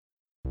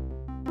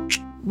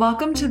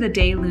Welcome to the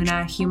De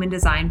Luna Human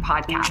Design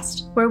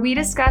Podcast, where we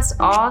discuss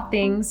all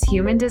things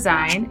human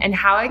design and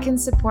how it can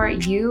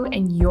support you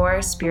in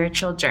your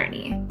spiritual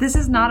journey. This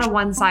is not a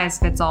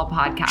one-size-fits-all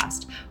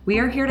podcast. We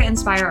are here to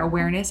inspire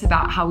awareness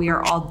about how we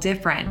are all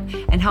different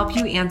and help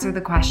you answer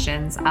the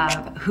questions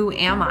of who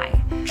am I?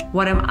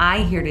 What am I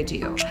here to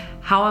do?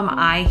 How am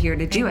I here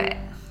to do it?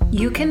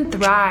 You can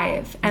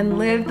thrive and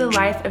live the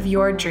life of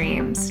your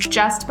dreams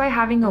just by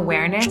having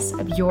awareness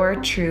of your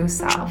true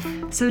self.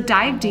 So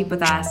dive deep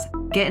with us,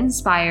 get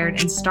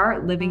inspired, and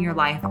start living your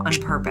life on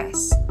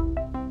purpose.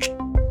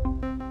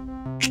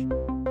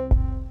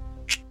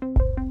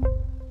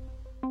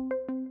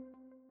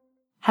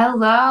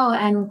 Hello,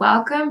 and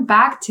welcome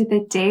back to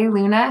the De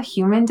Luna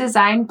Human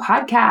Design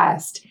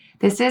Podcast.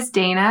 This is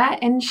Dana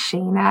and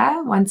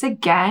Shayna once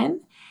again.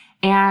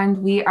 And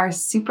we are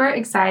super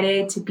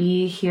excited to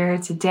be here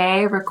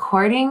today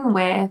recording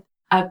with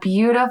a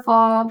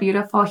beautiful,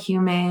 beautiful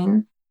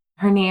human.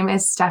 Her name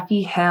is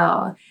Steffi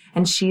Hill,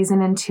 and she's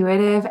an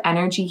intuitive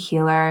energy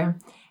healer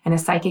and a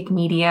psychic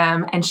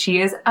medium, and she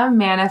is a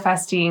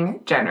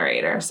manifesting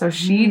generator. So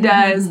she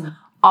does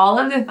all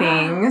of the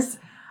things.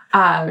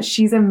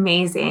 She's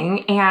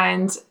amazing,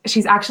 and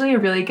she's actually a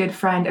really good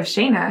friend of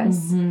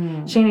Shayna's.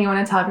 Shayna, you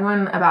want to tell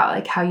everyone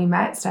about how you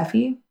met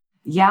Steffi?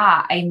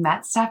 Yeah, I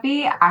met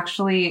Steffi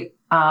actually,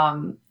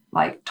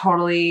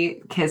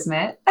 totally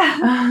kismet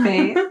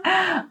fate,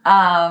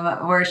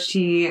 where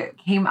she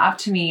came up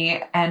to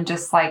me and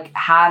just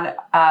had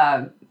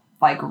a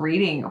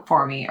reading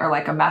for me or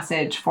a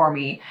message for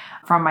me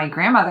from my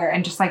grandmother,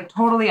 and just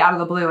totally out of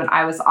the blue. And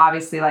I was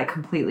obviously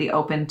completely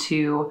open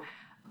to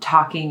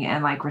talking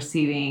and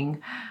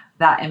receiving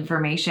that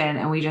information,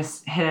 and we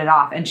just hit it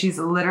off. And she's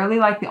literally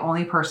the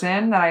only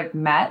person that I've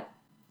met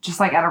just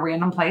at a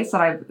random place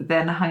that I've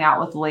then hung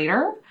out with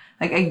later,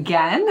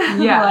 again.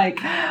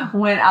 Yeah.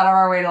 Went out of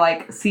our way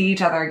to see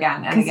each other again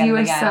and again. Because you were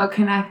again. so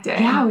connected.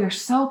 Yeah, we were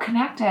so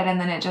connected. And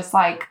then it just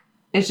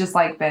it's just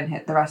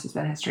been the rest has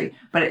been history.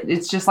 But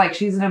it's just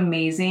she's an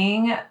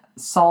amazing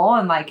soul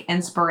and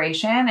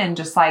inspiration and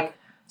just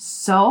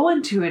so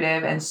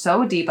intuitive and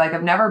so deep.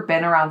 I've never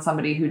been around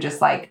somebody who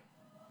just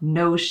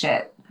knows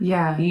shit.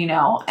 Yeah.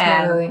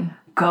 Totally. And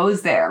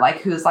goes there,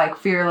 who's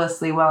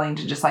fearlessly willing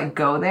to just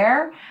go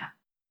there.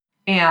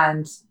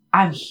 And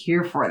I'm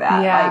here for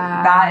that.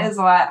 Yeah. That is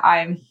what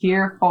I'm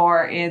here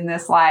for in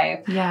this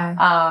life.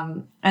 Yeah.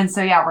 And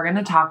so, yeah, we're going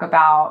to talk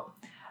about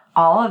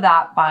all of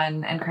that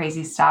fun and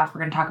crazy stuff.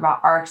 We're going to talk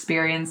about our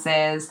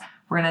experiences.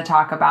 We're going to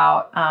talk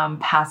about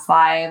past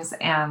lives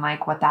and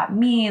what that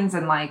means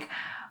and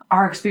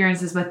our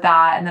experiences with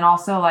that. And then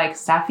also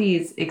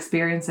Steffi's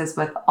experiences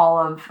with all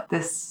of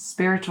this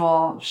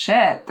spiritual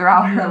shit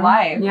throughout her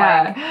life.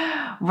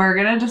 Yeah. We're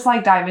going to just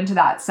dive into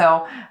that.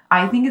 So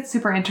I think it's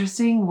super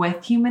interesting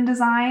with human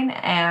design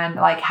and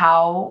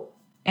how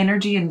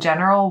energy in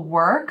general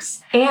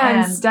works.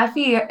 And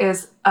Steffi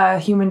is a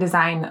human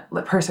design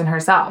person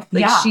herself.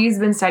 She's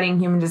been studying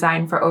human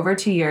design for over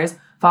 2 years,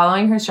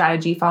 following her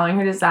strategy, following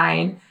her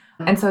design.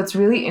 And so it's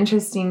really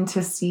interesting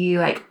to see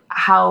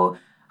how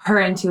her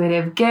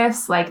intuitive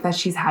gifts that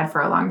she's had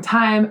for a long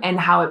time and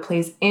how it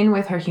plays in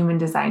with her human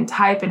design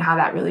type and how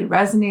that really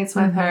resonates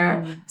with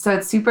her. So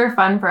it's super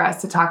fun for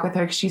us to talk with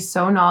her because she's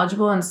so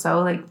knowledgeable and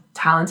so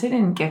talented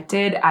and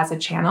gifted as a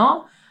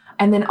channel.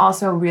 And then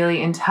also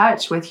really in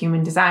touch with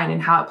human design and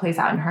how it plays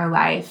out in her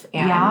life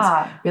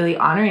and really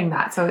honoring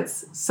that. So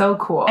it's so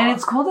cool. And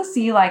it's cool to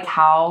see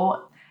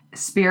how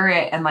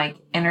spirit and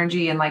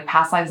energy and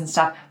past lives and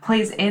stuff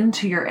plays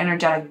into your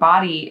energetic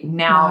body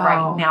now,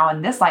 right now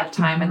in this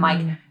lifetime.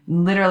 And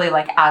literally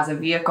as a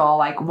vehicle,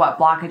 what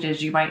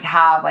blockages you might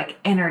have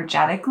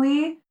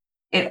energetically,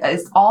 it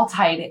is all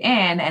tied in.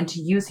 And to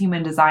use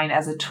human design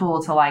as a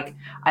tool to I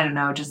don't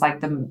know, just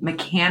the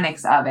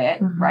mechanics of it,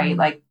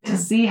 right? To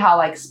see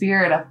how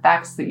spirit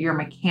affects your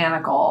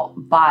mechanical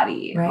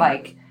body.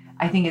 Right.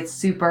 I think it's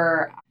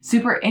super,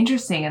 super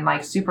interesting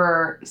and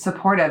super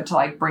supportive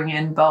to bring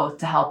in both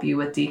to help you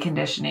with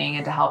deconditioning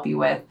and to help you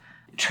with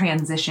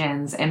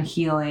transitions and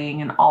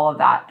healing and all of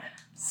that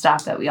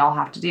stuff that we all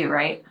have to do,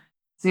 right?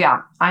 So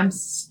yeah, I'm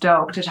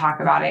stoked to talk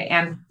about it.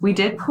 And we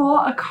did pull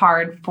a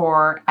card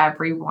for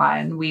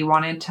everyone. We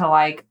wanted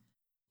to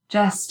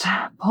just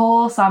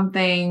pull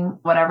something,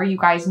 whatever you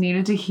guys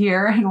needed to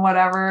hear and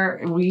whatever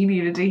we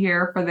needed to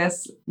hear for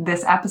this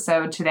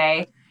episode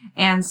today.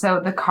 And so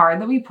the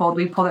card that we pulled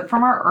it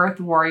from our Earth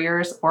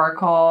Warriors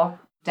Oracle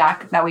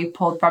deck that we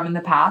pulled from in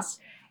the past.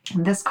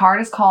 This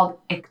card is called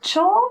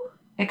Ixchel,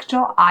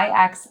 Ixchel,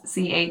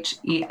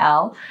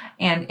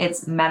 and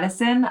it's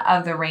Medicine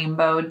of the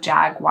Rainbow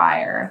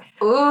Jaguar.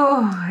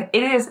 Ooh,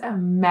 it is a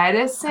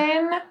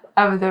Medicine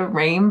of the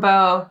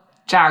Rainbow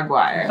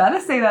Jaguar.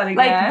 Better say that again.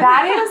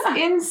 That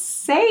is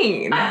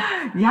insane.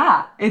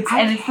 Yeah, it's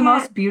the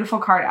most beautiful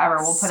card ever.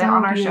 We'll put it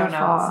on our show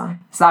notes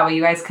so that way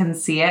you guys can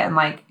see it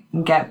and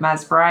get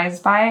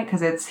mesmerized by it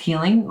because it's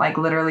healing.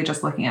 Literally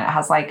just looking at it,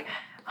 has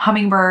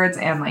hummingbirds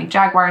and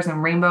jaguars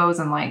and rainbows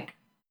and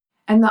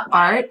And the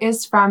art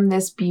is from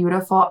this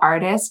beautiful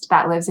artist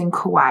that lives in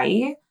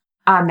Kauai.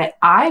 that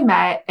I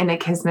met in a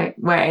Kismet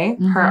way,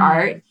 her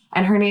art.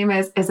 And her name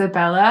is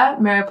Isabella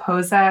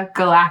Mariposa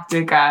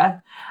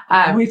Galactica.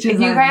 Which is if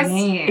you guys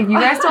name.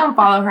 don't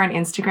follow her on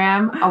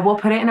Instagram, we'll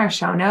put it in our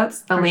show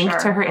notes, the For link sure.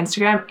 to her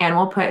Instagram, and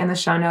we'll put in the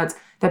show notes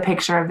the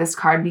picture of this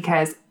card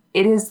because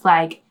it is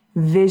like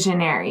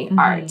visionary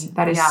art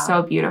that is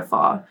so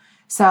beautiful.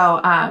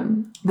 So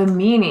the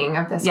meaning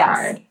of this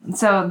card.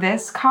 So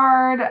this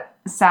card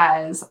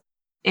says,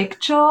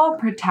 Ixchel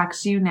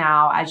protects you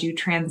now as you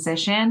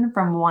transition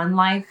from one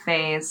life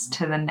phase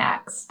to the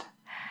next.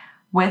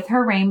 With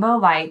her rainbow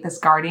light, this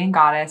guardian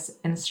goddess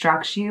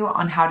instructs you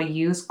on how to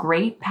use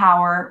great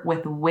power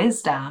with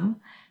wisdom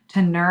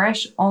to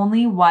nourish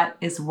only what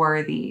is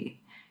worthy.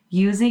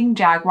 Using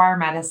jaguar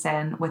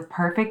medicine with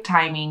perfect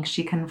timing,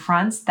 she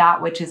confronts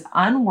that which is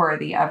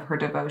unworthy of her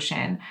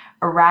devotion,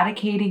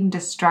 eradicating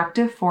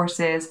destructive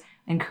forces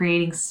and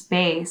creating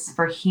space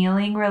for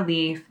healing,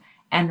 relief,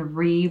 and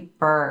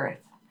rebirth.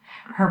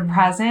 Her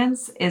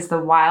presence is the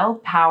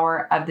wild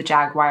power of the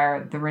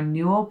jaguar, the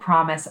renewal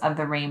promise of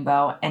the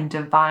rainbow, and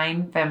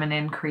divine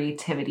feminine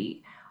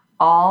creativity.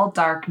 All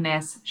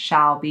darkness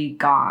shall be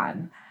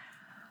gone.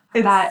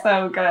 That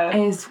so good.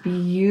 is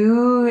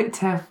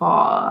beautiful.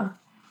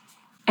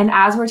 And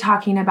as we're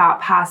talking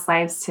about past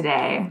lives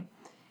today,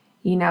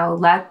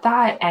 let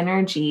that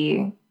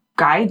energy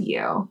guide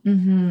you.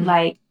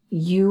 Like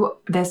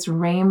this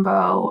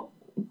rainbow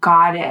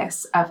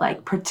goddess of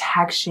like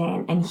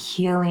protection and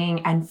healing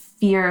and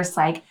fierce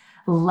like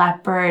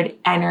leopard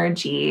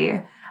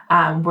energy,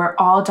 where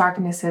all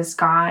darkness is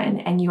gone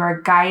and you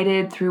are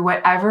guided through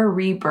whatever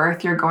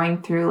rebirth you're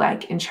going through,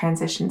 like in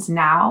transitions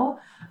now,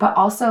 but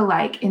also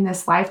like in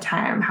this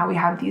lifetime, how we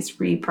have these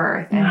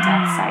rebirth and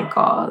death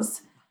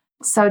cycles.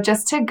 So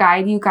just to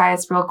guide you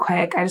guys real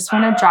quick, I just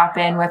want to drop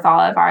in with all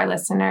of our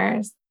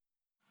listeners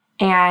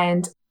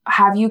and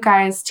have you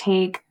guys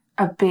take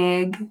a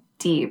big,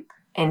 deep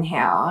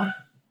inhale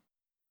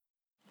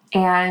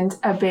and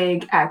a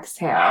big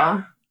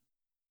exhale.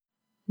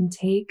 And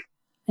take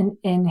an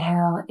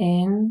inhale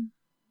in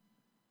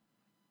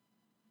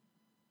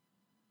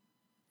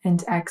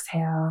and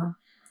exhale.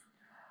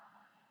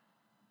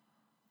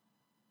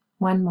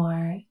 One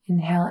more.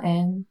 Inhale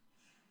in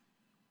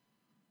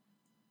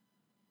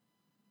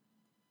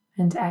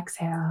and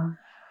exhale.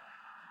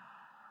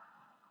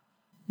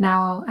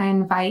 Now I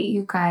invite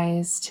you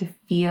guys to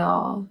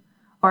feel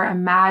or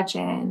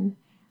imagine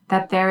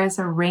that there is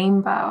a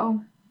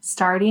rainbow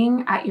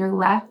starting at your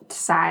left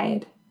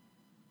side,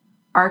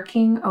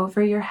 arcing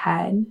over your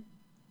head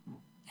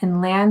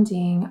and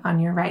landing on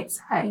your right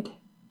side.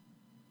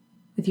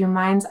 With your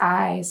mind's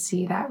eye,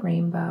 see that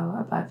rainbow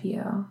above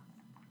you.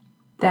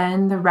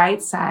 Then the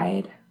right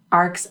side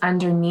arcs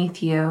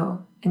underneath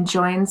you and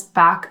joins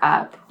back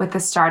up with the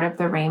start of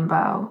the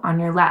rainbow on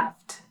your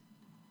left.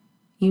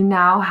 You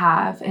now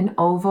have an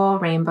oval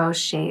rainbow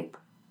shape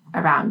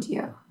around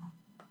you.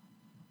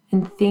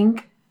 And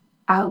think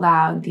out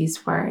loud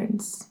these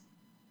words.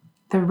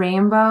 The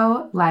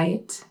rainbow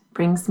light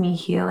brings me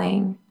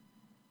healing,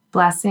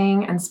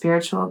 blessing, and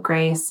spiritual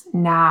grace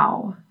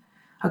now,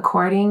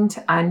 according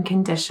to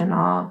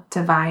unconditional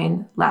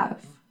divine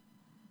love.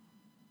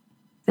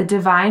 The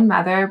Divine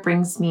Mother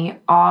brings me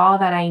all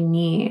that I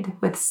need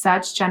with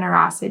such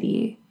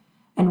generosity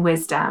and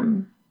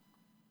wisdom.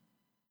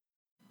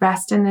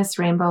 Rest in this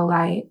rainbow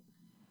light,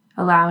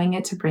 allowing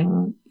it to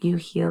bring you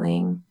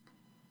healing.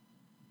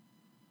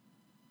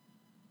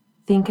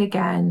 Think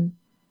again.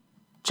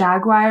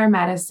 Jaguar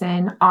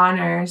medicine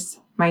honors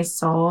my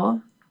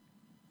soul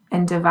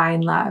and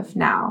divine love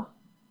now.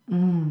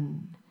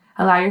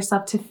 Allow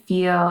yourself to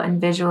feel and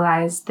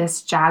visualize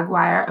this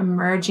jaguar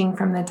emerging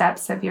from the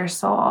depths of your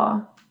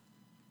soul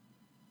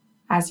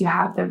as you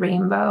have the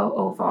rainbow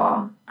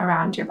oval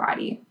around your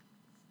body.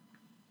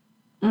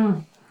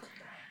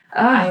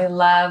 I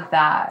love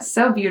that.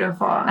 So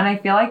beautiful. And I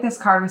feel like this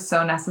card was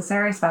so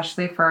necessary,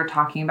 especially for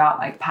talking about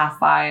like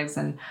past lives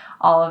and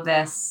all of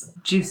this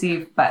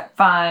juicy but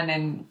fun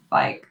and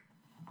like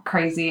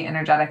crazy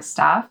energetic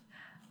stuff.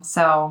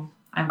 So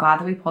I'm glad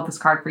that we pulled this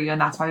card for you, and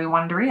that's why we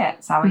wanted to read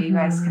it. So that way you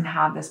guys can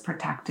have this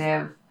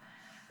protective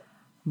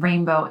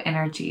rainbow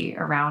energy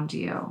around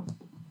you.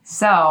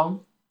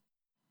 So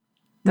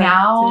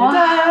now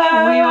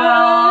we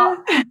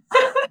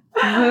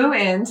will move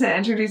into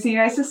introducing you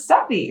guys to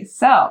Steffi.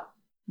 So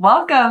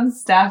welcome,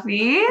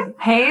 Steffi.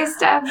 Hey,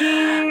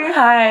 Steffi.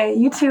 Hi,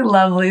 you two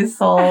lovely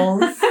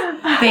souls.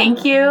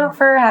 Thank you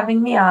for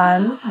having me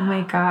on. Oh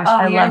my gosh.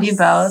 I love you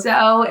both.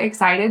 So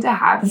excited to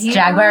have It's you.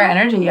 Jaguar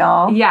energy,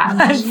 y'all. Yeah.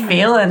 I'm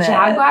feeling it.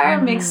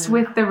 Jaguar mixed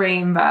with the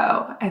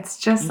rainbow. It's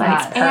just like,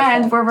 Yes,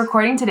 and perfect. we're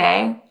recording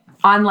today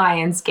on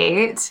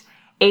Lionsgate,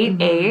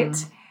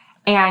 8/8,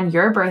 and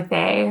your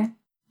birthday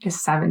is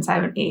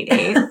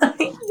 7788.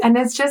 And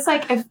it's just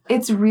like, if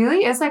it's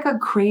really is like a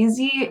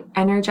crazy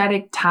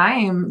energetic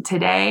time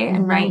today.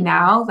 And right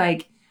now,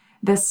 like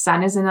the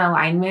sun is in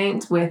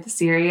alignment with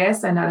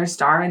Sirius, another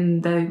star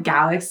in the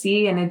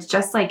galaxy. And it's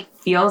just like,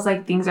 feels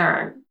like things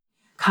are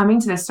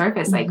coming to the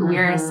surface. Like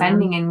we're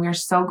ascending and we're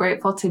so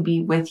grateful to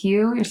be with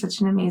you. You're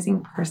such an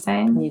amazing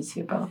person. You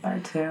two both are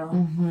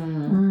too.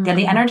 Yeah,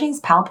 the energy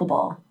is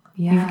palpable.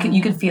 Yeah.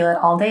 You could feel it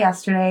all day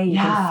yesterday. You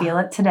can feel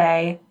it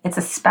today. It's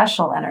a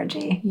special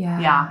energy.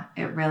 Yeah,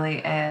 it really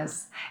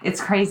is.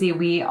 It's crazy.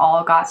 We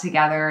all got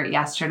together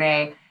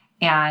yesterday,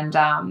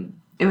 and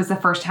it was the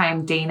first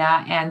time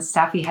Dana and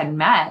Steffi had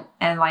met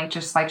and like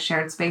just like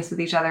shared space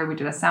with each other. We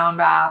did a sound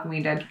bath, and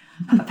we did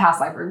a past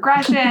life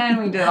regression.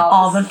 We did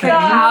all the things.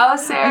 Cacao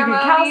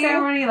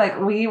ceremony. Like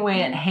we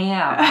went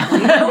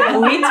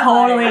ham. We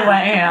totally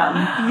went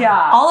ham.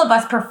 Yeah. All of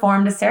us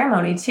performed a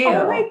ceremony too.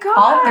 Oh my gosh.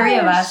 All three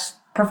of us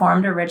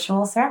performed a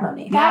ritual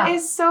ceremony. That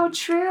is so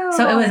true.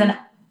 So it was an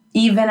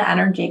even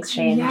energy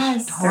exchange.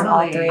 Yes, for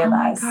all three of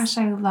us. Oh my gosh,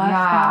 I love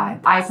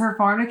that. I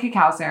performed a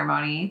cacao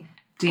ceremony.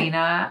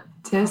 Dana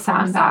to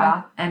sound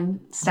bath,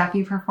 and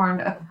Steffi performed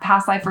a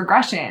past life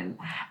regression,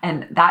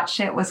 and that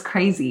shit was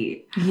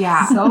crazy.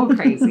 Yeah, so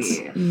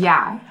crazy.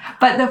 Yeah,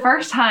 but the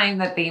first time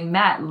that they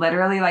met,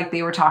 literally, like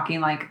they were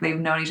talking like they've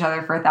known each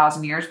other for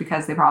 1,000 years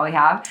because they probably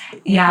have.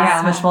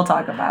 Yes, which we'll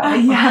talk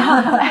about.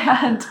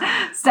 Yeah, and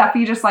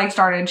Steffi just like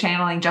started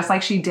channeling just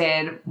like she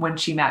did when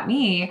she met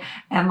me,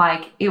 and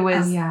like it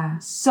was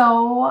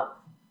so.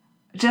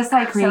 Just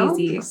like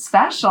crazy, so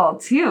special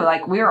too.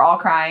 Like we were all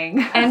crying.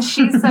 And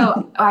she's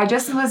so, I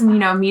just was,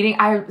 meeting,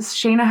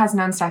 Shayna has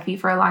known Steffi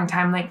for a long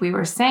time, like we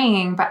were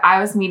saying, but I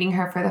was meeting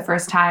her for the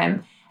first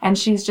time. And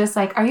she's just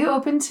like, are you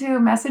open to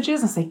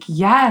messages? I was like,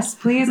 yes,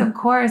 please, of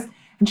course.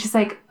 And she's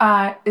like,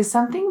 is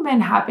something been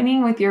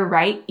happening with your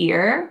right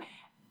ear?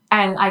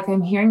 And like,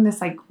 I'm hearing this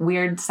like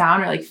weird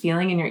sound or like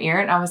feeling in your ear.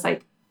 And I was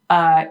like,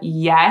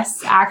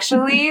 yes,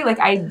 actually. Like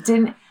I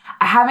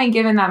haven't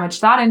given that much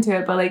thought into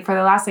it, but like for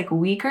the last like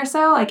week or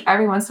so, like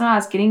every once in a while I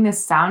was getting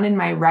this sound in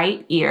my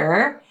right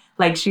ear,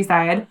 like she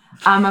said,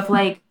 of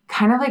like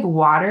kind of like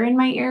water in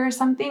my ear or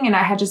something. And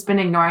I had just been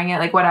ignoring it,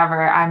 like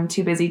whatever, I'm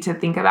too busy to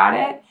think about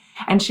it.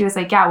 And she was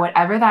like, yeah,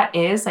 whatever that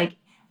is, like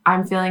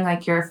I'm feeling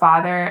like your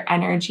father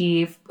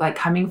energy, like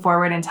coming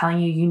forward and telling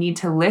you need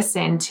to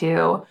listen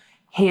to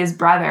his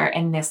brother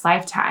in this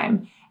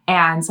lifetime.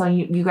 And so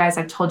you guys,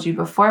 I've told you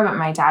before, but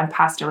my dad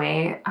passed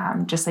away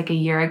just like a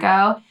year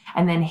ago.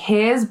 And then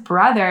his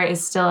brother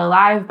is still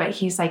alive, but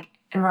he's like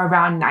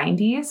around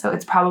 90. So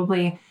it's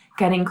probably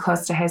getting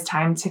close to his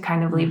time to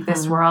kind of leave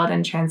this world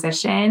and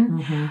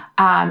transition.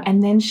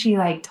 And then she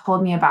like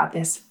told me about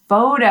this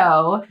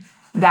photo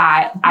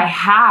that I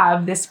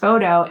have, this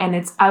photo, and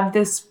it's of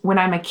this when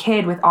I'm a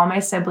kid with all my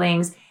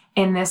siblings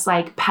in this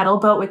like pedal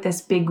boat with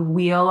this big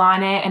wheel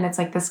on it. And it's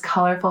like this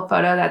colorful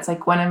photo that's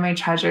like one of my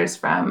treasures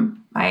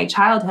from my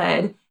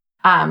childhood,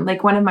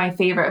 like one of my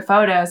favorite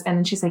photos. And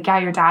then she's like, yeah,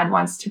 your dad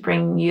wants to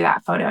bring you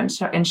that photo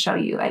and show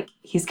you like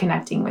he's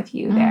connecting with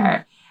you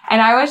there.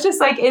 And I was just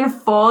like in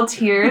full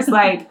tears,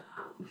 like,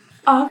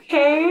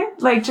 okay,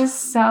 like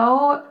just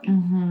so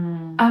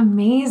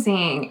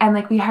amazing. And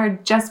like we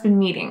had just been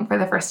meeting for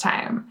the first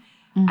time.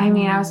 I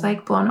mean, I was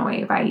like blown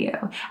away by you.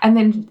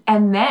 And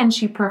then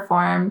she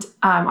performed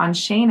on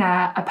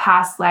Shayna a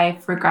past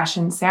life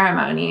regression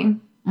ceremony.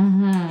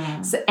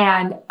 So,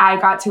 and I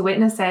got to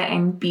witness it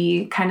and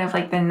be kind of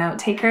like the note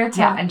taker.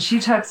 And she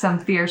took some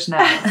fierce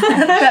notes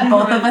that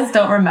both of us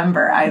don't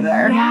remember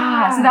either.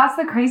 Yeah. So that's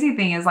the crazy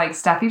thing is like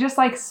Steffi just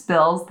like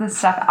spills the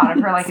stuff out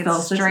of her like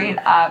it's straight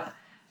up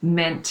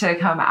meant to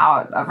come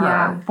out of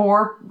her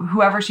for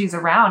whoever she's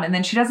around, and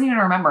then she doesn't even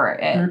remember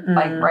it.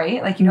 Like,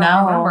 right? Like you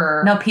don't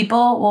remember. No,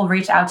 people will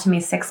reach out to me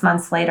 6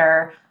 months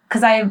later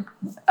because I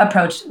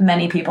approach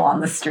many people on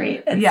the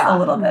street. It's a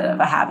little bit of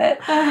a habit.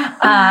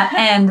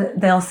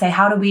 And they'll say,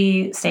 how do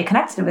we stay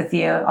connected with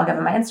you? I'll give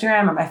them my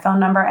Instagram or my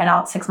phone number,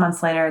 and 6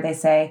 months later they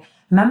say,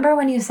 remember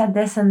when you said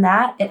this and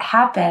that? It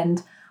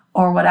happened.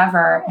 Or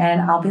whatever.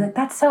 And I'll be like,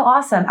 that's so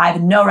awesome. I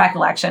have no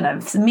recollection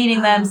of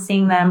meeting them,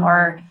 seeing them,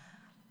 or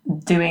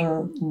doing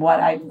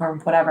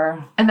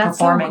whatever. And that's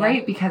so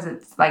great because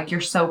it's like you're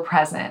so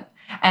present.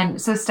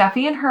 And so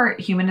Steffi in her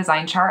human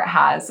design chart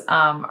has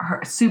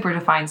her super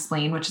defined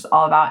spleen, which is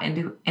all about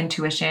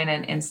intuition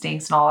and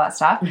instincts and all that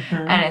stuff.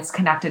 And it's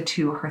connected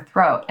to her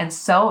throat. And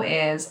so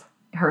is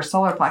her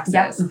solar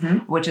plexus,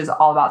 which is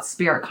all about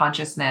spirit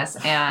consciousness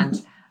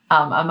and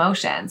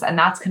emotions. And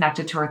that's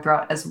connected to her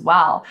throat as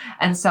well.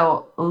 And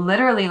so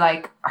literally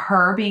like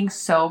her being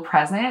so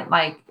present,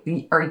 like,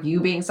 or you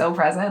being so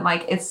present,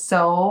 like it's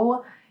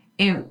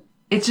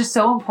just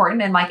so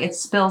important, and like it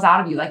spills out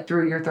of you like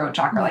through your throat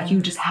chakra. Like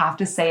you just have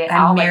to say it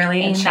out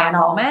merely like, in that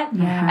moment.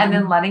 And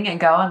then letting it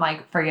go and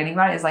like forgetting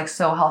about it is like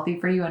so healthy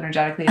for you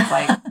energetically. It's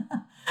like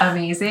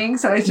amazing.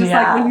 So it's just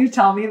like when you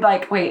tell me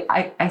like, wait,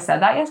 I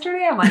said that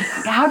yesterday. I'm like,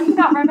 how do you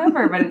not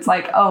remember? But it's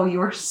like, oh, you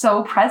were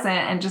so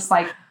present and just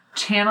like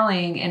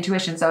channeling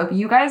intuition. So if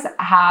you guys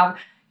have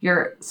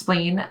your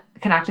spleen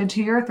connected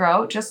to your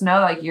throat, just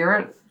know like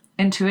you're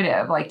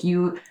intuitive. Like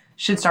you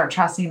should start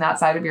trusting that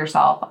side of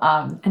yourself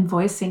and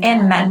voicing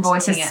and it. meant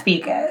to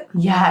speak it.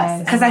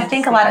 Yes. Because I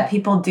think a lot of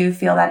people do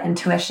feel that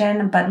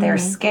intuition, but they're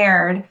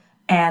scared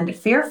and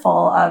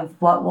fearful of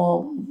what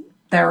will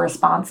their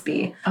response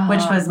be,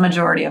 which was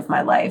majority of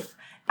my life.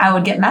 I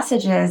would get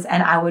messages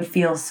and I would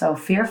feel so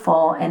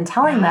fearful in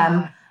telling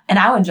them, and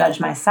I would judge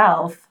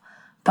myself.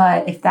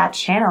 But if that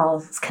channel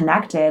is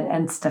connected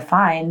and it's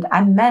defined,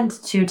 I'm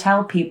meant to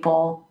tell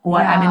people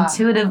what I'm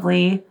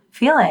intuitively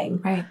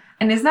feeling. Right.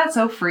 And isn't that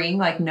so freeing,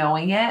 like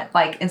knowing it?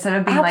 Like instead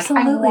of being like,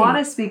 I want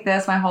to speak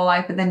this my whole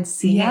life, but then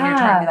seeing it, you're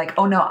trying to be like,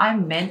 oh no,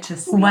 I'm meant to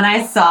speak. When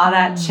I saw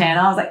that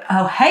channel, I was like,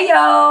 oh, hey,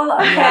 yo,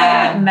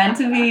 okay, meant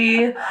to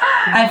be.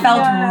 I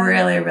felt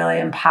really, really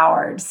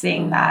empowered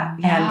seeing that.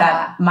 And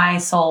that my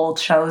soul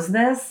chose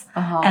this.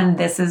 And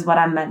this is what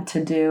I'm meant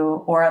to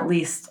do, or at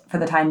least for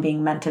the time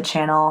being meant to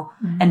channel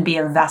and be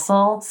a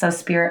vessel so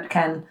spirit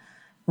can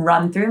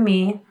run through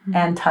me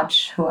and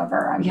touch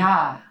whoever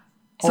I'm.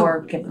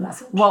 Or give the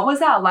message. What was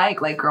that like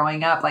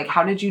growing up? Like,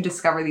 how did you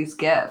discover these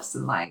gifts?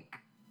 And like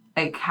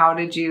how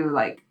did you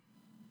like,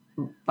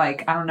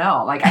 I don't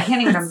know. Like, I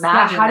can't even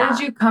imagine how did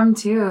you come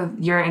to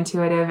your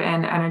intuitive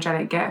and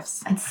energetic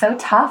gifts? It's so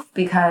tough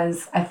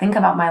because I think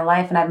about my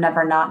life and I've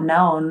never not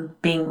known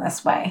being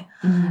this way.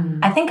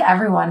 I think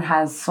everyone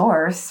has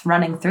source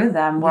running through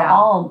them. We're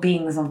all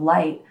beings of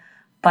light.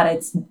 But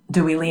it's,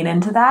 do we lean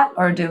into that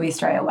or do we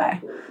stray away?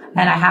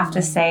 And I have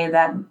to say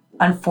that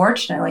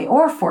unfortunately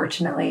or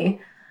fortunately,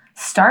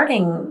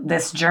 starting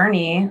this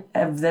journey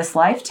of this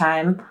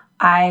lifetime,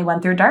 I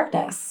went through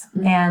darkness.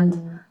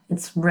 And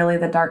it's really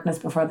the darkness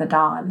before the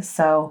dawn.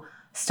 So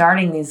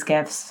starting these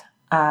gifts,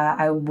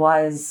 I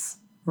was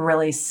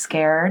really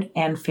scared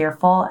and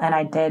fearful. And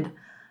I did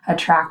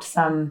attract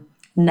some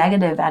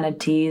negative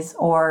entities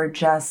or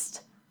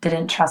just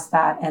didn't trust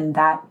that. And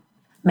that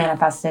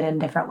manifested in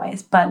different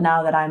ways. But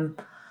now that I'm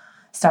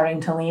starting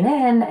to lean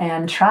in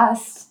and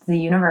trust the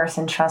universe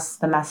and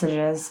trust the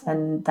messages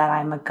and that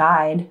I'm a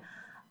guide,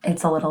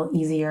 it's a little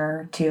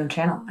easier to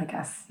channel, I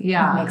guess.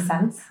 Yeah. That makes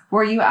sense.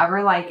 Were you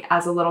ever like,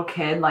 as a little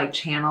kid, like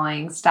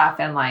channeling stuff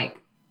and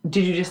like,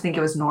 did you just think it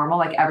was normal?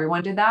 Like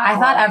everyone did that? I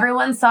thought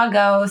everyone saw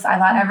ghosts. I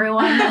thought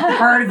everyone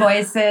heard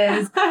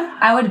voices.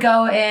 I would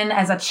go in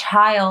as a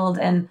child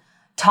and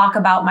talk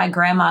about my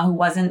grandma who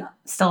wasn't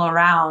still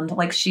around,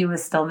 like she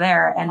was still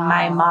there. And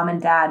my mom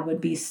and dad would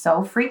be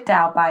so freaked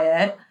out by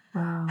it.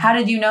 How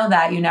did you know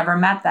that? You never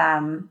met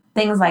them.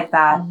 Things like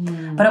that.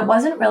 But it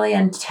wasn't really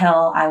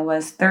until I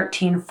was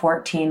 13,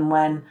 14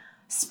 when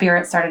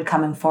spirit started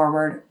coming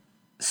forward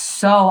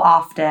so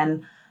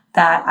often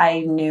that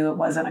I knew it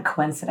wasn't a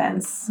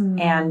coincidence.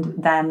 And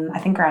then I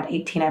think around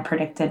 18, I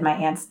predicted my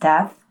aunt's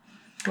death.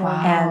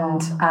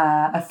 And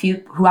a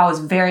few who I was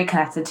very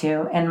connected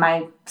to. And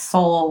my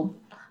soul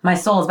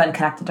has been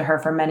connected to her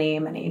for many,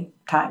 many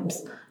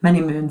times, many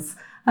moons.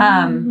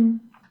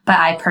 But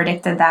I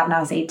predicted that when I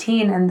was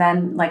 18. And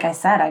then, like I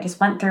said, I just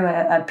went through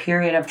a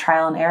period of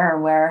trial and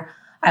error where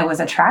I was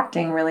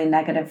attracting really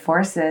negative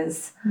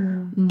forces,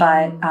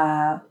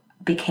 but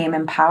became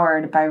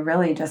empowered by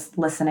really just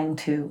listening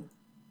to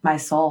my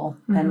soul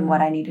and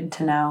what I needed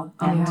to know.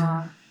 And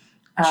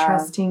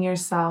trusting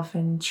yourself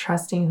and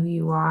trusting who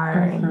you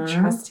are and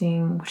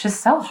trusting. Which is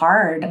so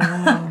hard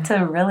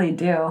to really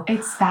do.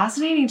 It's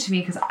fascinating to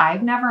me because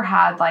I've never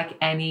had like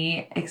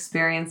any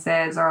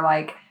experiences or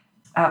like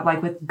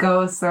with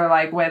ghosts or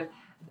like with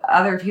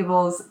other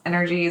people's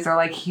energies or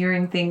like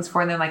hearing things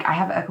for them. Like I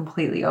have a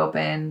completely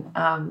open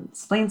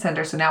spleen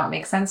center, so now it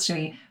makes sense to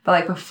me. But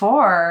like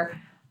before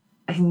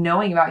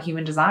knowing about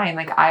human design,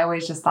 like I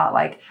always just thought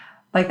like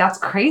that's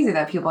crazy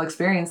that people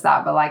experience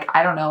that. But like,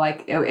 I don't know,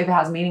 like if it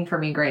has meaning for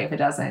me, great. If it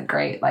doesn't,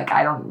 great. Like,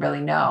 I don't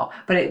really know,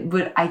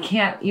 but I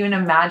can't even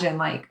imagine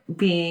like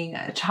being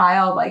a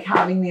child, like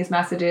having these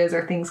messages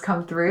or things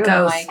come through.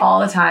 Ghosts like, all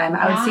the time.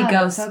 I would see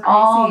ghosts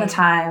all the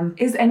time.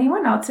 Is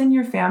anyone else in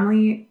your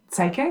family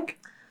psychic?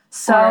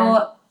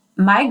 So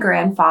my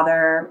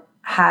grandfather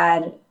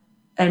had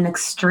an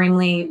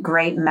extremely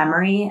great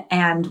memory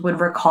and would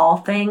recall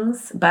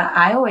things. But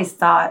I always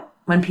thought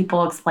when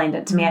people explained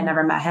it to me, I'd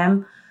never met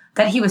him,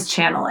 that he was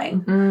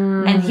channeling.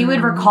 And he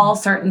would recall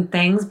certain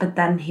things, but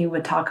then he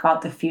would talk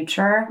about the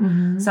future.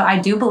 So I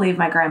do believe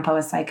my grandpa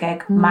was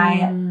psychic.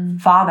 My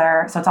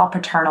father, so it's all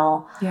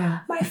paternal.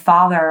 My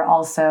father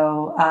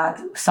also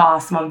saw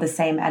some of the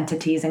same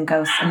entities and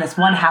ghosts in this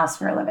one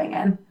house we're living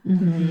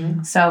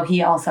in. So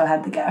he also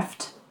had the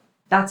gift.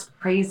 That's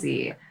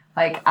crazy.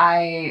 Like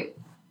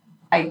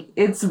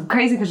it's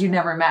crazy because you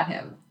never met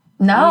him.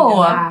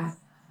 No. Yeah.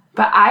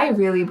 But I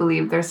really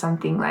believe there's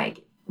something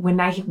like when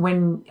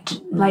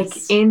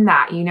like in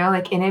that, you know,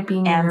 like in it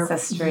being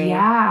ancestry.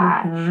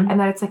 And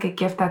that it's like a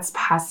gift that's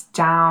passed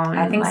down.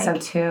 I think like, so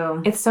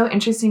too. It's so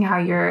interesting how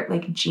your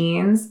like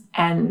genes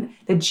and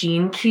the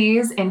gene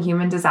keys in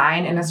human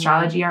design and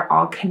astrology are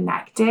all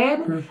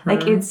connected.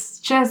 Like it's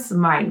just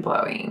mind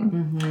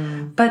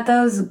blowing. But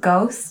those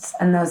ghosts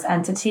and those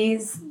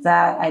entities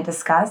that I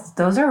discussed,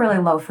 those are really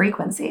low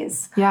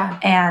frequencies.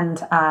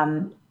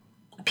 And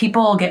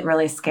people get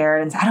really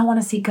scared and say, I don't want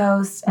to see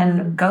ghosts.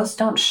 And ghosts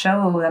don't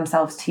show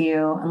themselves to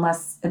you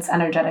unless it's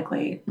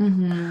energetically.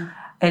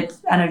 It's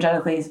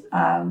energetically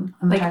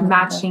like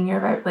matching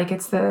your vibe. Like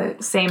it's the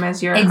same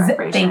as your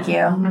vibration. Thank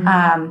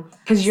you.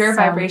 Because your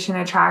vibration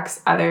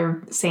attracts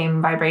other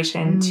same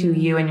vibration to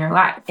you in your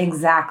life.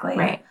 Exactly.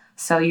 Right.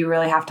 So you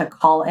really have to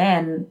call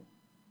in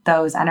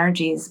those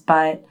energies.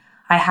 But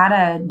I had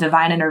a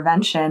divine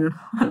intervention.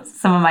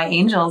 Some of my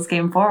angels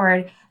came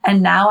forward,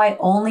 and now I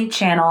only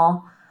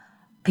channel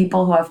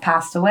people who have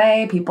passed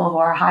away, people who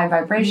are high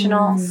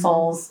vibrational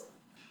souls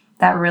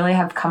that really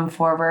have come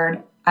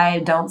forward. I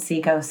don't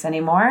see ghosts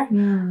anymore.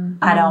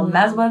 I don't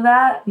mess with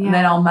that. Yeah.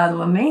 They don't mess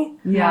with me.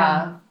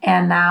 Yeah.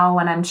 And now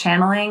when I'm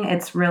channeling,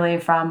 it's really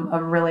from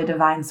a really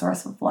divine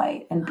source of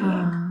light and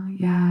being.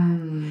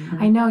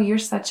 I know you're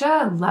such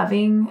a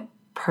loving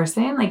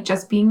person. Like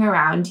just being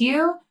around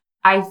you,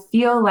 I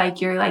feel like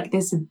you're like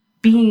this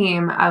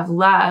beam of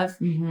love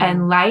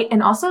and light,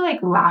 and also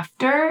like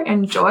laughter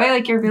and joy.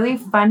 Like you're really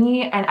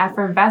funny and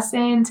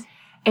effervescent,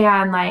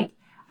 and like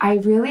I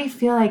really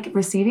feel like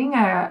receiving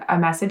a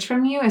message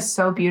from you is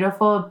so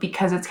beautiful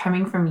because it's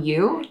coming from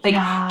you, like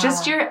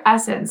just your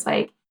essence.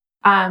 Like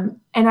and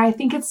I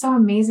think it's so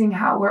amazing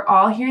how we're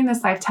all here in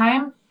this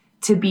lifetime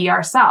to be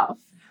ourselves.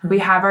 We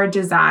have our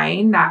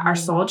design that our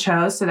soul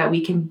chose so that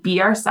we can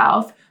be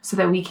ourselves, so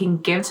that we can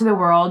give to the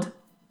world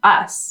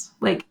us,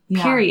 like,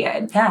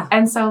 period. Yeah.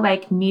 And so,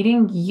 like,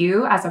 meeting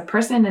you as a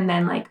person, and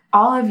then, like,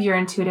 all of your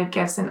intuitive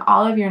gifts and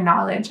all of your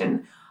knowledge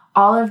and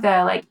all of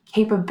the, like,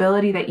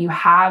 capability that you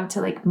have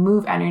to, like,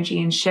 move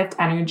energy and shift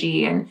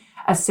energy and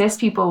assist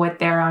people with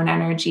their own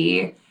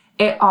energy.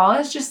 It all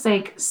is just,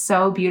 like,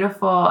 so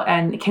beautiful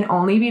and can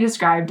only be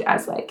described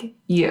as, like,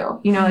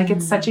 you. You know, like,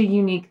 it's such a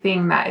unique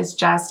thing that is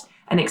just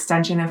an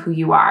extension of who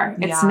you are.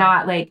 It's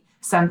not, like,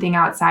 something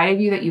outside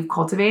of you that you've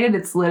cultivated.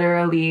 It's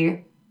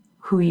literally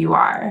who you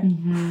are.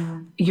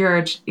 You're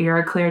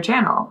a clear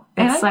channel.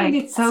 It's I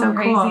think it's so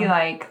crazy, cool.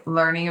 Like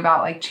learning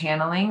about like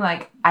channeling.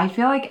 Like I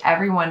feel like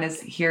everyone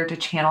is here to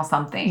channel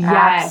something.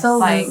 Yes,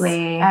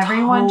 absolutely. Like,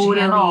 everyone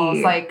channels,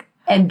 like,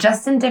 and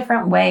just in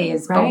different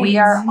ways. Right. But we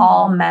are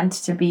all meant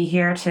to be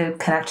here to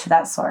connect to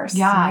that source.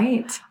 Yeah.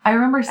 Right. I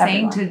remember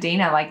saying to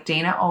Dana, like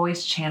Dana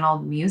always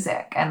channeled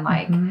music and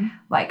like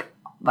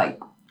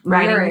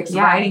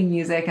writing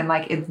music, and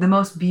like it's the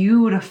most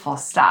beautiful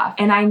stuff.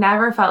 And I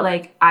never felt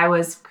like I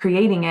was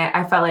creating it.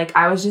 I felt like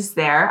I was just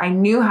there. I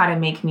knew how to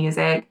make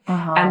music,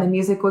 and the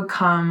music would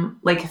come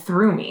like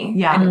through me.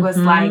 Yeah. And it was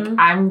like,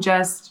 I'm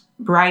just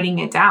writing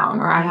it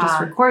down, or I'm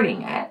just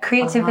recording it.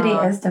 Creativity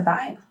is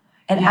divine.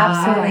 It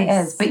absolutely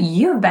is. But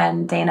you've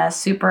been, Dana,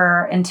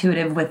 super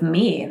intuitive with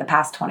me the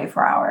past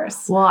 24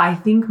 hours. Well, I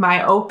think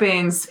my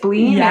open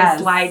spleen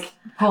is like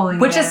pulling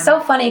Which is so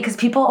funny because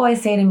people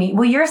always say to me,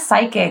 well, you're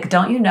psychic.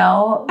 Don't you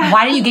know?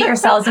 Why do you get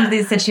yourselves into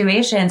these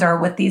situations or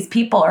with these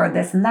people or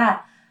this and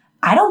that?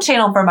 I don't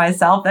channel for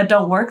myself. That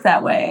don't work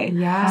that way.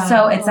 Yeah.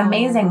 So it's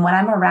amazing when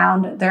I'm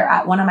around.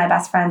 One of my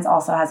best friends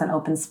also has an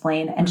open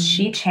spleen, and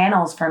she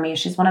channels for me.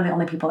 She's one of the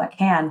only people that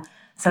can.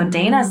 So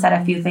Dana said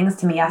a few things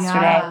to me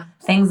yesterday,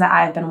 things that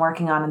I've been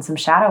working on in some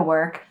shadow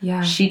work.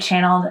 Yeah. She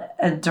channeled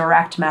a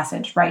direct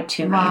message right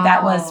to me.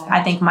 That was,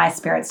 I think, my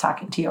spirit's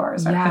talking to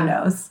yours, or who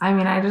knows. I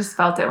mean, I just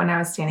felt it when I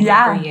was standing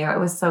up for you. It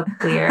was so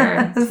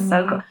clear.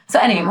 So cool. So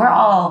anyway, we're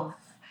all...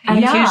 And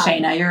you too,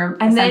 Shayna. You're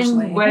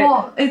essentially...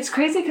 Well, it's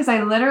crazy because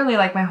I literally,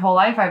 like, my whole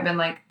life I've been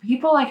like,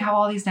 people, like, have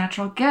all these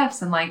natural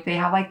gifts and, like, they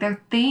have, like,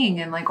 their thing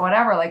and, like,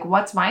 whatever. Like,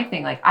 what's my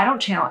thing? Like, I don't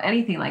channel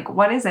anything. Like,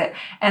 what is it?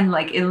 And,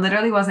 like, it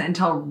literally wasn't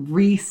until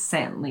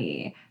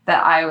recently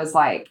that I was,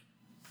 like,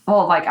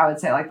 well, like, I would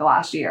say, like, the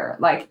last year,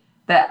 like,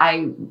 that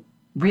I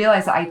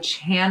realized that I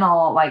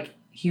channel, like,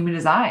 human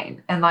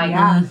design and, like,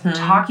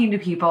 talking to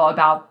people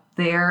about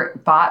their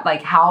bot,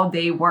 like how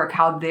they work,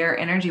 how their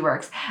energy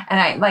works. And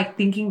I like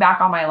thinking back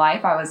on my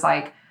life, I was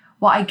like,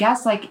 well, I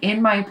guess like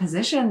in my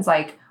positions,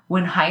 like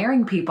when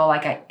hiring people,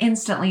 like I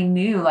instantly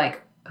knew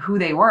like who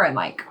they were and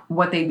like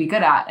what they'd be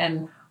good at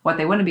and what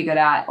they wouldn't be good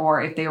at,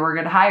 or if they were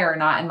good to hire or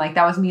not. And like,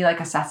 that was me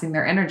like assessing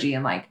their energy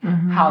and like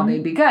how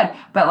they'd be good.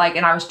 But like,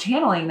 and I was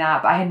channeling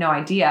that, but I had no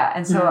idea.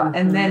 And so,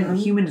 and then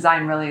human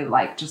design really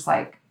like, just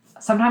like,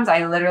 sometimes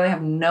I literally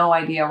have no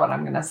idea what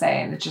I'm going to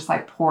say. And it just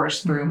like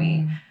pours through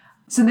me.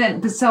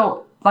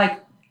 So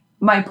like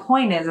my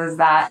point is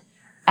that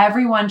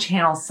everyone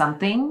channels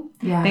something.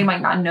 Yeah. They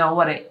might not know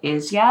what it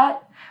is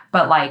yet,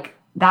 but like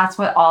that's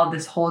what all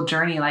this whole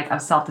journey like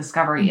of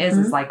self-discovery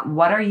is like,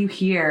 what are you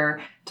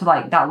here to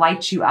like that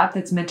lights you up,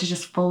 that's meant to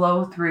just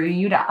flow through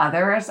you to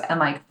others and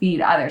like feed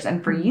others.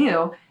 And for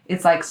you,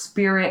 it's like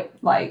spirit,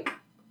 like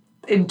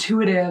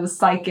intuitive,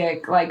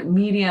 psychic, like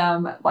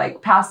medium,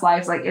 like past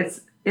lives, like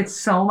it's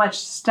so much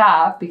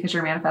stuff because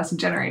you're a manifesting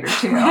generator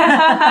too.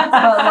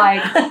 but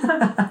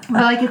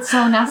like it's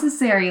so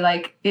necessary.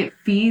 Like it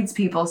feeds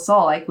people's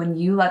soul. Like when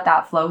you let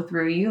that flow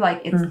through you,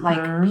 like it's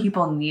like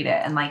people need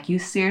it. And like you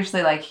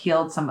seriously like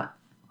healed some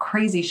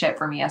crazy shit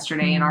for me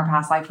yesterday in our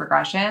past life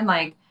regression.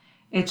 Like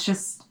it's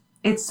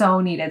so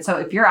needed. So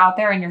if you're out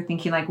there and you're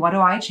thinking like, what do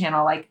I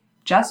channel? Like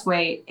just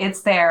wait.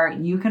 It's there.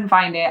 You can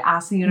find it.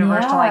 Ask the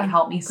universe to like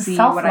help me see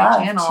what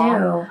I channel.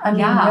 Too. I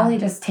mean, really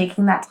just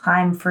taking that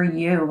time for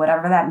you,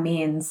 whatever that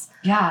means.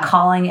 Yeah.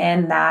 Calling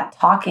in that,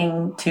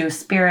 talking to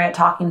spirit,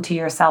 talking to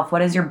yourself. What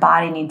does your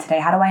body need today?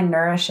 How do I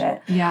nourish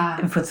it?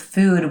 Yeah. With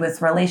food,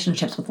 with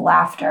relationships, with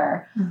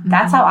laughter.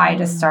 That's how I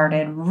just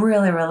started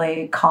really,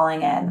 really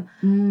calling in.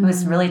 It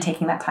was really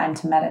taking that time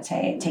to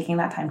meditate, taking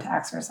that time to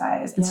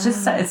exercise. It's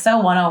just, it's so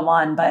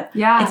 101, but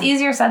it's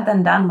easier said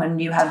than done when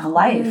you have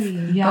life.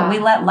 Yeah. But we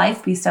let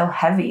life be so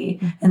heavy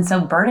and so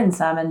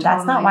burdensome. And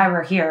that's not why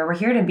we're here. We're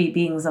here to be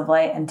beings of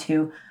light and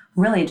to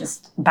really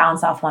just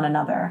bounce off one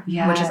another,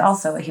 which is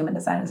also what human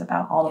design is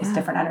about, all those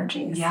different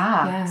energies.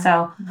 Yeah.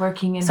 So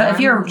working in if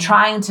you're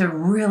trying to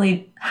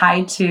really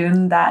high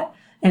tune that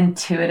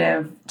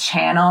intuitive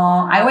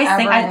channel, I always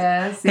think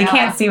they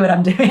can't see what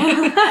I'm doing.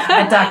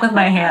 I talk with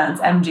my hands,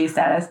 MG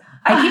status.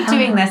 I keep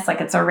doing this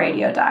like it's a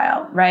radio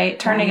dial, right?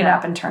 Turning it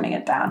up and turning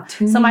it down.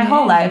 So my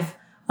whole life,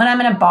 when I'm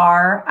in a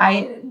bar,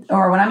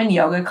 or when I'm in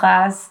yoga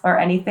class or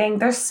anything,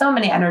 there's so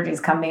many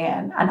energies coming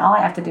in. And all I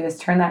have to do is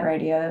turn that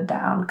radio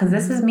down because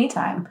this is me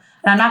time.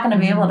 And I'm not going to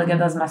be able to give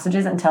those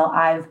messages until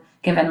I've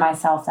given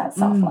myself that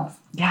self-love.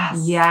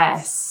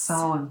 Yes.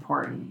 So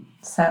important.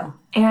 So.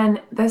 And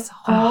this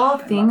whole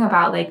thing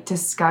about like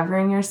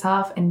discovering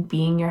yourself and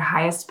being your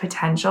highest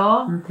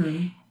potential,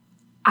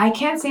 I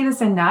can't say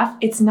this enough.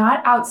 It's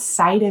not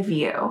outside of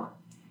you.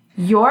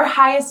 Your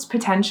highest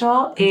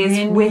potential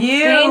is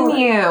within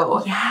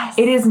you. Yes.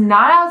 It is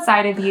not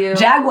outside of you.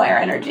 Jaguar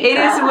energy. It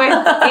is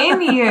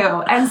within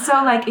you. And so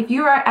like if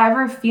you are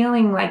ever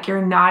feeling like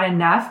you're not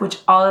enough, which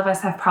all of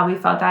us have probably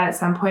felt that at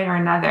some point or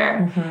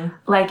another,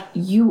 like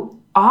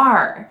you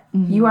are.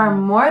 You are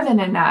more than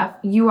enough.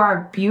 You are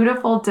a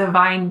beautiful,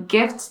 divine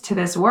gift to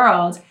this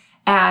world.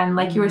 And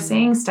like you were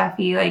saying,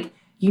 Steffi, like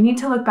you need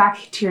to look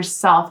back to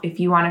yourself if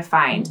you want to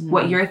find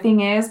what your thing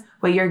is,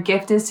 what your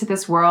gift is to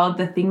this world,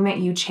 the thing that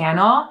you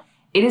channel.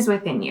 It is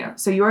within you.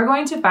 So you're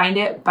going to find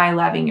it by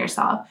loving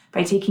yourself,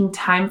 by taking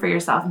time for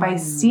yourself, by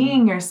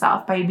seeing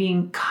yourself, by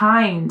being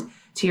kind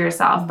to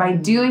yourself, by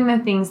doing the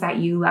things that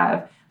you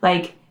love.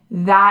 Like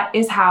that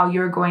is how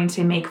you're going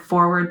to make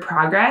forward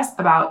progress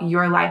about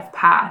your life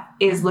path,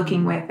 is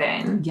looking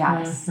within.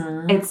 Yes.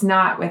 It's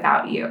not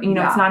without you. You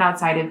know, it's not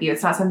outside of you.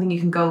 It's not something you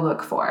can go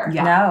look for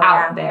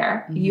out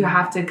there. You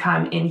have to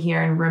come in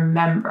here and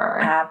remember.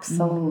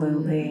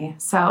 Absolutely.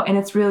 So, and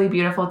it's really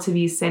beautiful to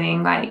be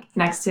sitting like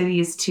next to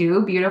these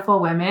two beautiful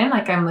women.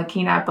 Like I'm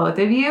looking at both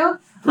of you,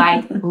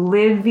 like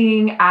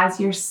living as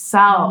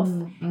yourself,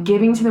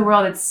 giving to the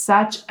world. It's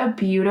such a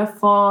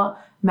beautiful,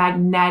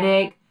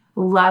 magnetic,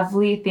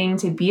 lovely thing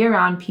to be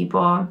around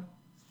people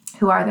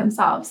who are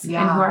themselves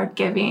and who are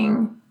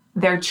giving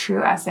their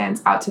true essence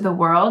out to the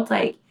world.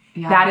 Like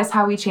that is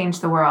how we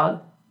change the world.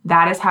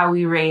 That is how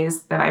we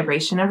raise the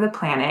vibration of the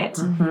planet,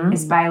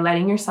 is by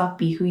letting yourself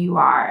be who you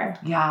are.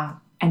 Yeah.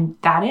 And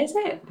that is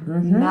it.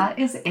 That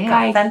is it.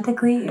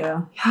 Authentically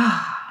you.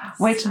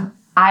 Which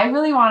I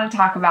really want to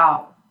talk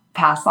about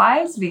past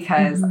lives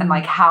because and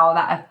like how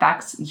that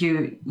affects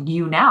you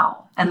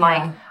now and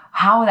like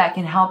how that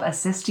can help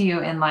assist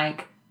you in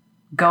like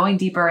going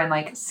deeper and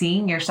like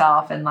seeing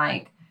yourself and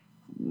like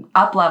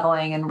up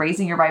leveling and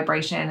raising your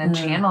vibration and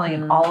channeling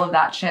and all of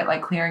that shit,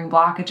 like clearing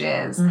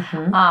blockages.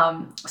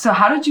 So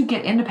how did you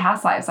get into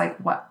past lives?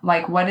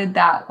 What did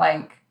that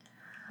like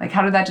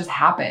how did that just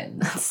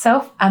happen?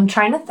 So I'm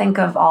trying to think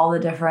of all the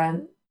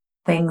different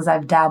things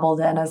I've dabbled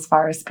in as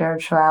far as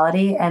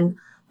spirituality, and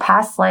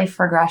past life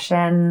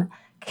regression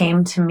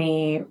came to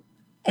me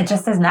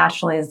just as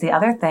naturally as the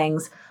other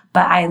things.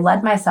 But I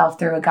led myself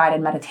through a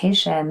guided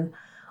meditation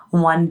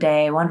one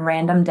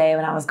random day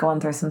when I was going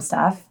through some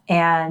stuff.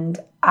 And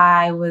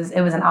it was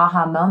an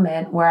aha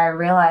moment where I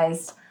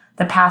realized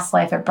the past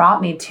life it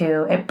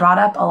brought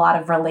up a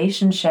lot of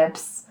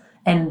relationships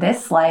in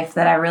this life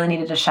that I really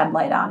needed to shed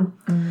light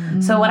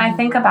on. So when I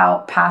think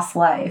about past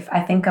life, I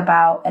think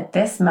about at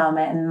this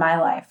moment in my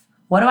life,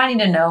 what do I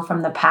need to know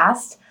from the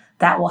past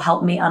that will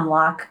help me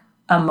unlock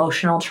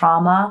emotional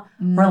trauma,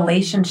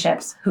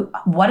 relationships?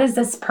 What is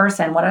this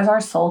person? What is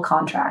our soul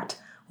contract?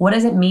 What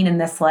does it mean in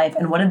this life?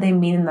 And what did they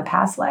mean in the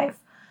past life?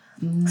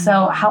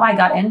 So how I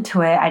got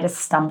into it, I just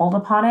stumbled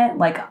upon it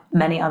like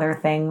many other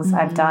things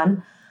I've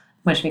done,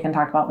 which we can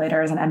talk about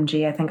later as an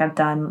MG. I think I've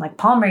done like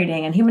palm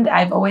reading and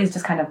I've always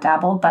just kind of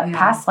dabbled, but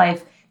past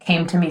life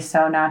came to me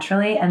so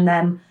naturally. And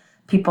then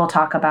people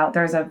talk about,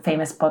 there's a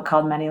famous book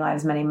called Many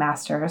Lives, Many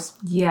Masters.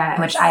 Yes.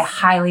 Which I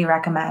highly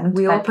recommend.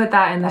 We will put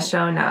that in the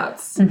show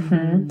notes.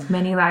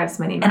 Many Lives,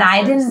 Many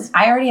Masters. And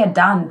I already had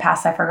done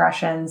past life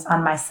regressions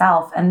on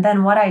myself. And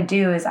then what I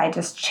do is I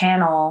just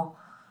channel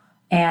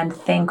and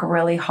think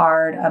really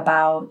hard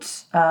about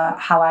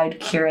how I'd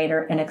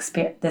curate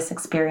this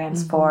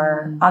experience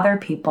for other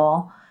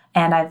people.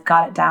 And I've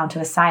got it down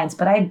to a science,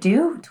 but I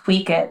do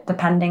tweak it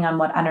depending on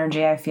what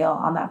energy I feel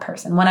on that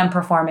person. When I'm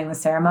performing the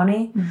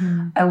ceremony,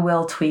 I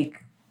will tweak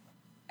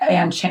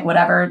and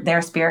whatever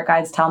their spirit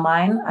guides tell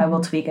mine, I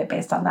will tweak it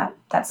based on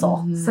that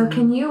soul. So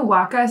can you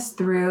walk us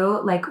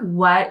through like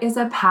what is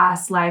a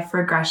past life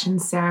regression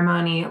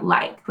ceremony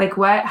like? Like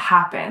what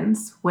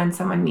happens when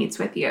someone meets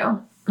with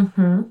you?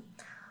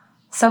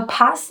 So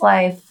past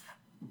life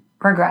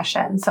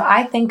regression. So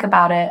I think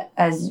about it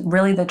as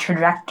really the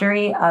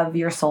trajectory of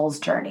your soul's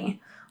journey,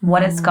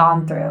 what it's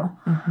gone through.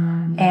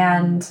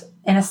 And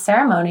in a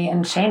ceremony,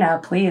 and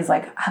Shayna, please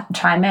like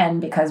chime in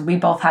because we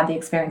both had the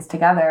experience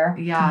together.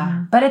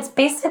 Yeah. But it's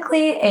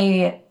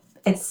basically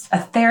it's a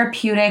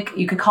therapeutic,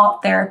 you could call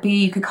it therapy,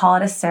 you could call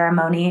it a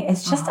ceremony.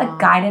 It's just a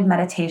guided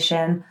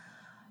meditation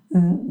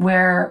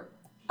where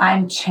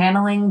I'm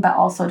channeling, but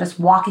also just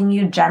walking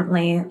you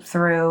gently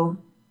through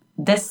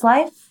this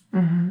life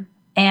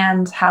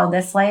and how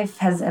this life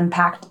has been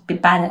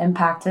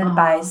impacted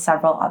by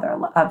several other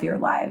of your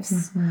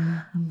lives.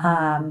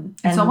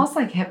 It's almost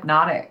like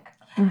hypnotic.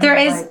 There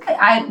is,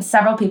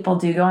 several people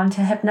do go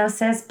into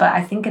hypnosis, but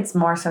I think it's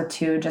more so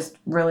too just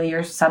really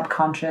your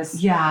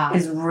subconscious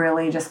is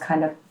really just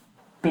kind of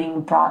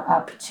being brought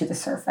up to the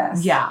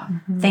surface. Yeah.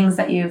 Things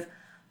that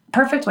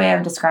perfect way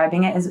of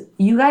describing it is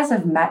you guys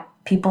have met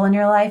people in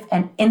your life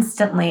and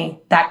instantly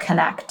that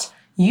connect.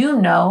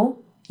 You know,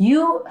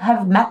 you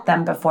have met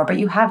them before, but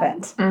you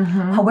haven't.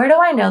 Where do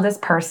I know this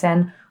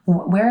person?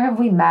 Where have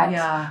we met?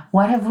 Yeah.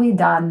 What have we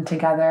done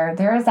together?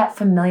 There is that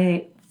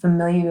familiarity.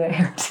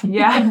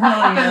 Familiarity. I'm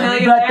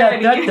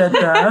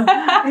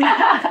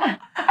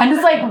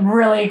just like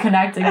really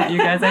connecting with you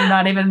guys. I'm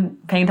not even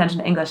paying attention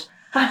to English.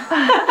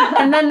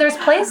 And then there's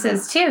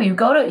places too. You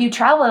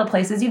travel to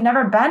places you've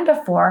never been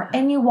before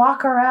and you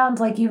walk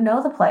around like you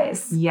know the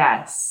place.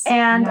 Yes.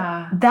 And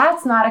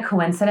that's not a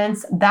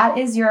coincidence. That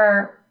is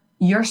your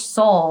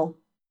soul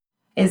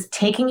is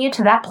taking you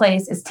to that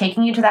place, is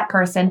taking you to that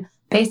person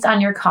based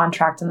on your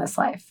contract in this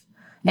life.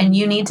 And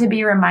you need to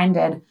be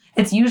reminded.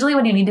 It's usually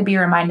when you need to be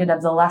reminded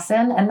of the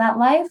lesson in that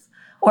life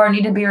or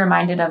need to be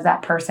reminded of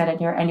that person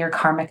and your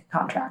karmic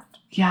contract.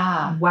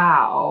 Yeah.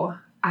 Wow.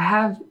 I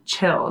have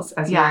chills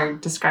as you're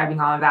describing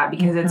all of that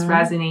because it's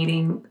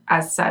resonating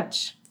as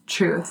such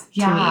truth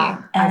to me.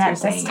 And at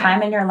this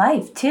time in your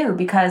life too,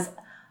 because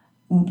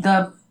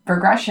the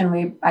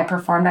regression I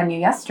performed on you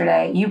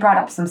yesterday, you brought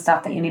up some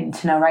stuff that you needed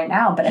to know right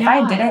now. But if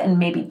I did it in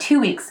maybe 2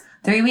 weeks,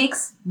 3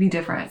 weeks, be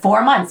different.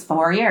 4 months,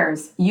 4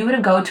 years, you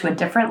would go to a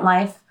different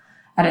life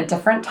at a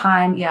different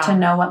time to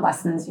know what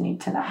lessons you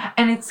need to know.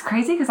 And it's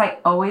crazy because I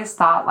always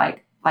thought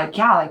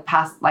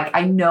past,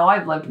 I know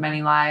I've lived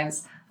many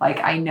lives. Like,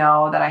 I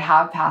know that I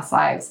have past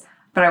lives,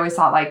 but I always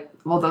thought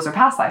those are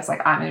past lives.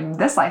 Like, I'm in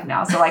this life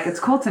now. So like, it's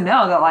cool to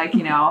know that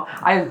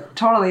I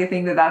totally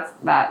think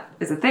that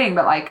is a thing,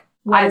 but like,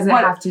 what does it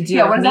have to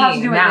do with it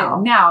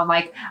now? And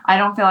like, I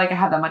don't feel like I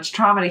have that much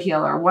trauma to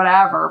heal or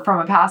whatever from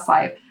a past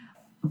life.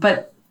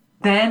 But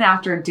then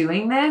after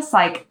doing this,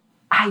 I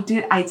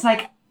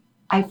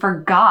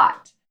forgot.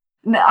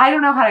 I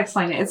don't know how to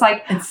explain it. It's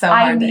like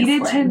I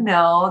needed to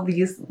know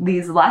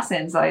these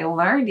lessons that I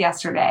learned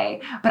yesterday,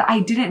 but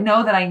I didn't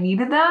know that I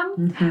needed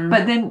them.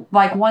 But then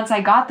like once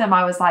I got them,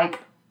 I was like,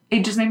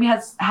 it just made me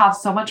have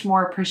so much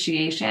more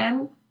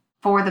appreciation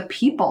for the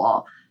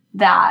people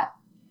that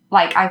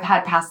like I've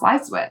had past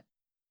lives with.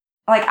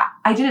 Like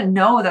I didn't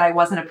know that I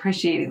wasn't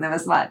appreciating them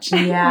as much.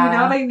 Yeah. You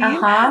know what I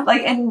mean?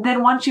 Like, and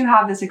then once you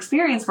have this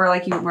experience where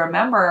like you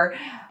remember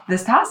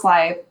this past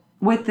life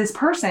with this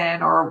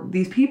person or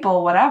these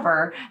people,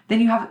 whatever, then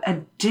you have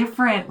a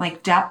different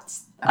like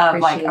depth of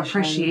like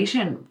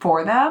appreciation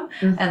for them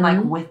and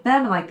like with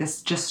them and like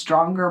this just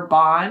stronger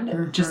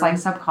bond, just like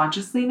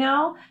subconsciously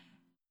now.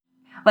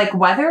 Like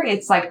whether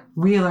it's like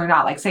real or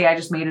not, like say I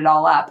just made it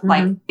all up,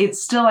 like it's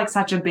still like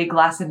such a big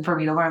lesson for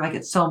me to learn. Like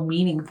it's so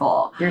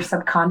meaningful. Your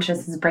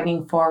subconscious is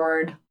bringing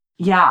forward.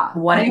 Yeah.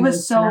 What it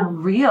was so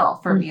real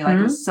for me. Like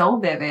it was so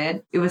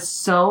vivid. It was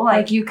so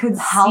like you could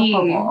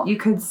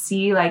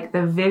see like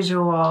the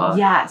visual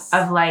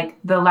of like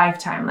the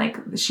lifetime. Like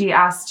she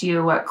asked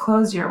you what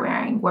clothes you're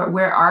wearing,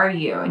 where are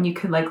you? And you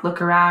could like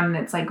look around and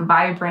it's like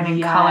vibrant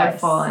and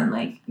colorful and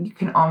like you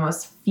can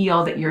almost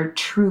feel that you're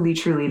truly,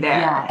 truly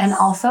there. Yes. And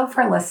also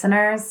for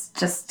listeners,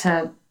 just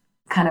to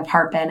kind of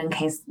harp in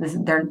case this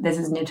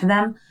is new to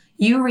them,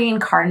 you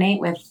reincarnate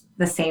with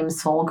the same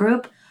soul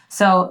group.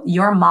 So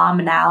your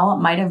mom now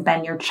might have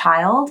been your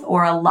child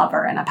or a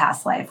lover in a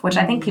past life, which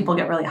I think people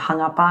get really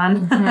hung up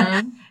on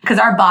because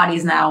our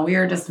bodies now, we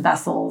are just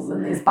vessels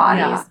in these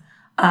bodies.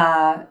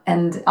 Yeah.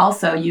 And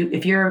also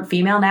if you're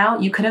female now,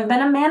 you could have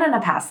been a man in a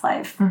past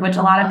life, which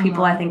a lot of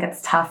people, I think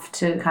it's tough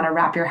to kind of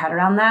wrap your head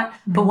around that.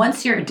 But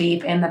once you're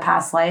deep in the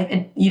past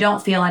life, you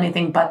don't feel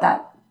anything but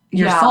that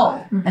your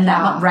soul and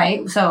that,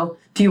 right? So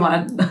do you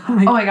want to? Oh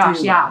my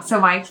gosh. Yeah. So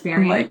my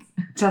experience,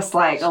 just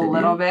like a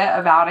little bit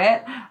about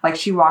it, like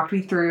she walked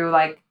me through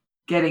like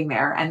getting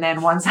there. And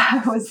then once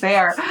I was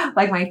there,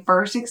 like my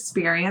first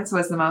experience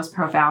was the most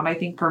profound, I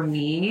think for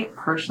me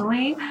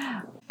personally.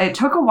 It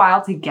took a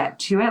while to get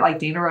to it. Like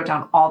Dana wrote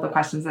down all the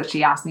questions that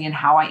she asked me and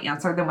how I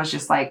answered them was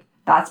just like,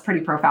 that's pretty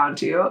profound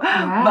too.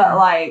 Yeah. But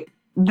like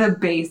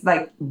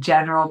the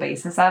general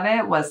basis of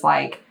it was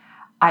like,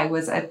 I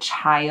was a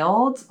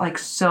child, like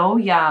so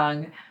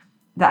young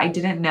that I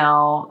didn't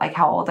know like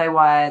how old I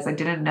was. I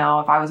didn't know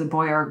if I was a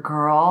boy or a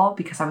girl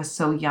because I was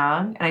so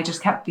young. And I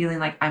just kept feeling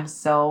like I'm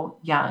so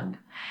young.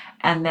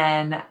 And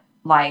then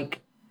like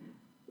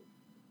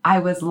I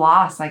was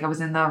lost. Like I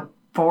was in the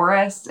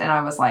forest and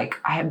I was like,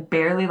 I had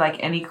barely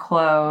like any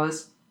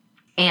clothes.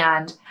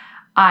 And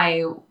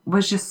I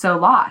was just so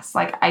lost.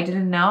 Like I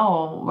didn't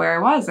know where I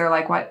was or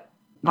like what,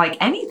 like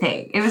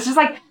anything. It was just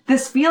like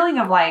this feeling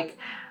of like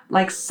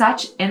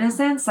such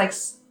innocence, like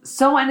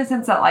so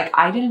innocent that like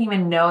I didn't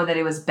even know that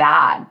it was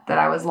bad that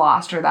I was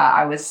lost or that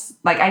I was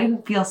like, I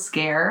didn't feel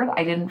scared.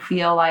 I didn't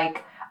feel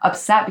like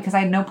upset because I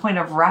had no point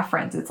of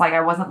reference. It's like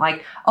I wasn't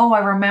like, oh, I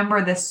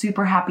remember this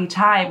super happy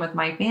time with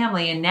my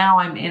family and now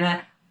I'm in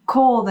a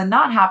cold and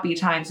not happy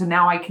time. So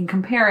now I can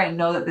compare it and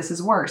know that this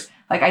is worse.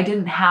 Like I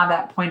didn't have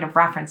that point of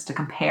reference to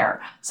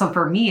compare. So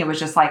for me, it was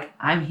just like,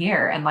 I'm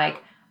here and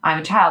like, I'm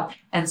a child.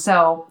 And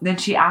so then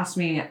she asked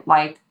me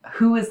like,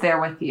 who is there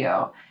with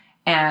you?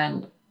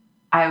 And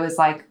I was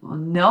like,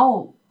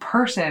 no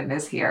person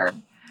is here.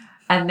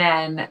 And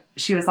then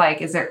she was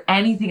like, is there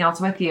anything else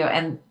with you?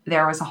 And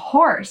there was a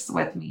horse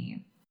with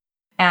me.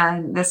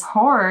 And this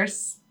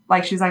horse,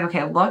 like, she's like,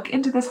 okay, look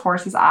into this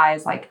horse's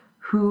eyes. Like,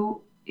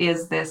 who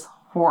is this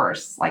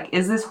horse? Like,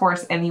 is this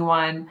horse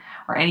anyone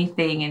or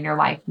anything in your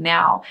life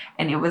now?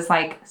 And it was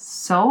like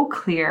so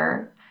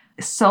clear,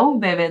 so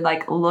vivid,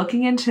 like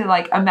looking into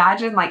like,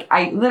 imagine like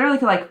I literally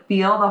could like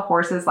feel the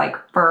horse's like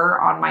fur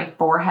on my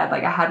forehead.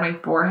 Like I had my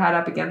forehead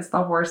up against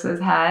the horse's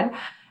head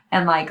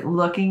and like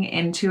looking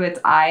into its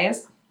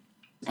eyes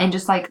and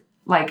just like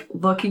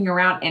looking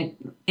around,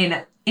 and in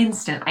an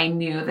instant I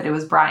knew that it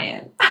was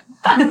Brian.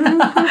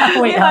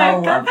 Wait, I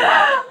love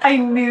that. I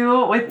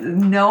knew with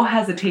no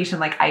hesitation,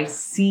 like I've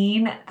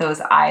seen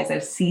those eyes.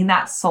 I've seen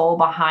that soul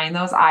behind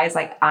those eyes.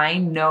 Like I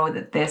know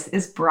that this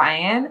is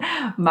Brian,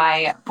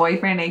 my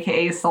boyfriend,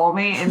 AKA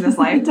soulmate in this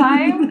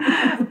lifetime.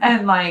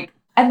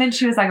 And then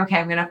she was like, okay,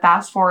 I'm going to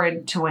fast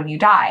forward to when you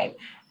died.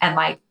 And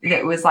like,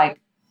 it was like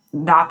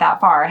not that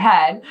far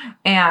ahead.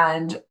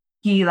 And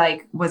he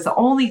like was the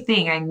only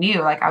thing I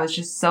knew. Like I was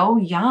just so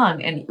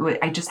young and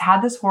I just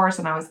had this horse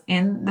and I was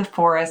in the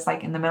forest,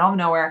 like in the middle of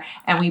nowhere.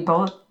 And we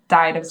both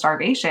died of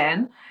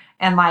starvation.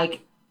 And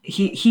like,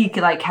 he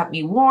like kept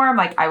me warm.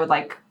 Like I would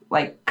like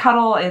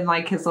cuddle in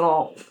like his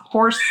little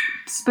horse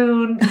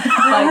spoon.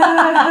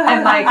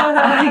 And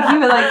like he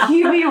would like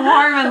keep me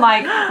warm and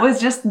like was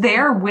just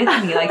there with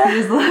me. Like he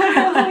was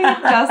literally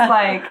just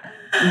like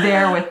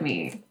there with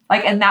me.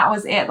 Like, and that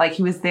was it. Like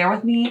he was there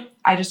with me.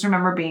 I just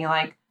remember being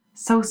like,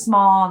 so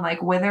small and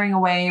like withering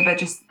away, but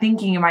just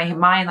thinking in my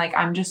mind, like,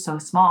 I'm just so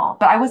small.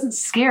 But I wasn't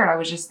scared. I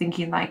was just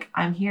thinking like,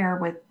 I'm here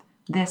with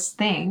this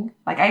thing.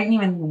 Like, I didn't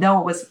even know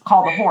it was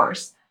called a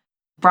horse.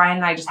 Brian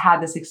and I just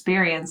had this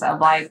experience of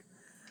like,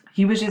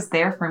 he was just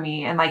there for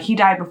me. And like, he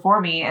died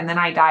before me and then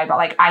I died, but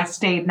like, I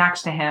stayed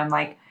next to him,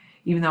 like,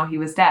 even though he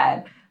was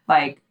dead,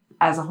 like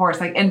as a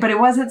horse, like, but it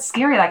wasn't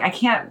scary. Like, I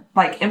can't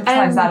like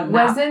emphasize that enough.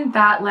 Wasn't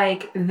that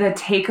like the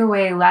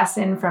takeaway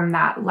lesson from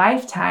that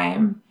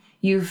lifetime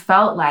you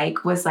felt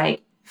like was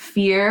like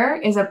fear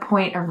is a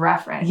point of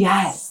reference.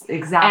 Yes,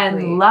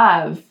 exactly. And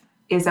love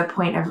is a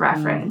point of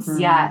reference.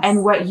 Mm-hmm. Yes.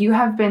 And what you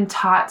have been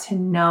taught to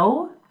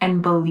know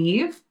and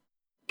believe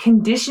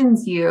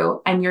conditions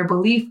you and your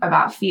belief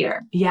about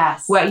fear.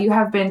 Yes. What you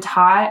have been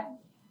taught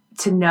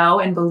to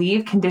know and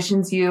believe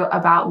conditions you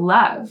about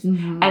love.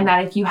 Mm-hmm. And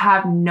that if you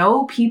have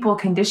no people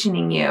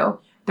conditioning you,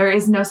 there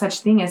is no such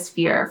thing as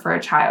fear for a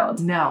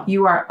child. No.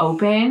 You are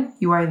open,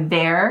 you are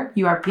there,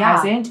 you are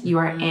present, you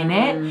are in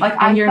it. Like,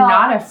 and you're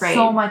not afraid.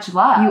 So much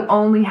love. You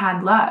only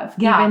had love.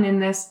 Yeah. Even in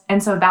this.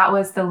 And so that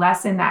was the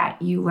lesson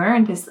that you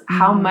learned is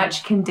how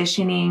much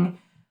conditioning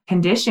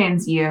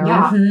conditions you.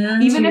 Yeah.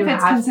 Even if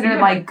it's considered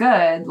fear. like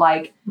good,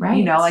 like, Right.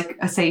 you know, like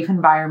a safe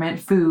environment,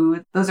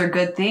 food, those are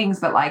good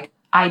things. But like,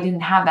 I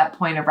didn't have that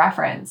point of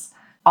reference.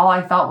 All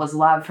I felt was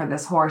love for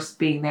this horse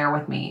being there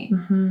with me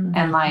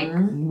and like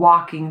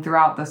walking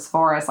throughout this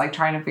forest, like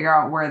trying to figure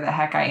out where the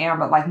heck I am,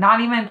 but like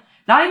not even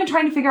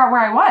trying to figure out where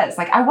I was.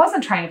 Like I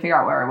wasn't trying to figure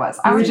out where I was.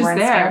 I was just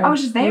there. Scared. I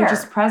was just there. You were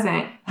just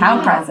present.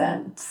 How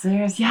present?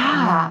 Seriously.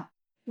 Yeah.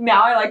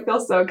 Now I like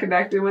feel so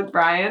connected with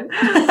Brian.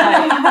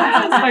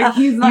 Like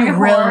he's my you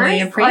really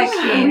horse. appreciate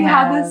like, we him.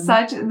 had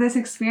this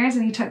experience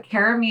and he took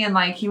care of me and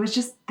like he was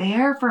just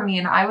there for me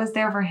and I was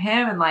there for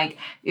him and like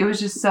it was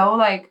just so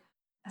like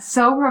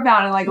so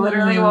profound. And like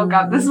literally woke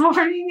up this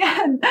morning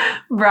and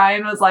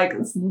Brian was like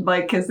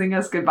kissing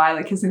us goodbye,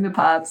 like kissing the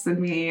pups and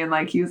me, and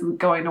like he was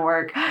going to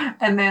work.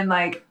 And then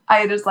like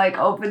I just like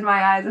opened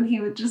my eyes and he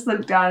would just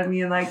look down at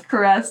me and like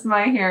caressed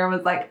my hair and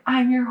was like,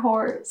 I'm your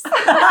horse.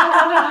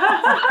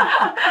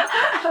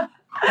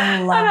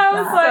 I love and I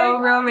was that. like, So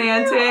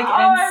romantic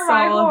and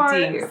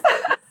so deep.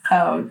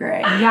 So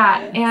great.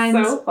 Yeah.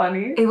 And So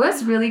funny. it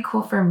was really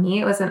cool for me.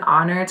 It was an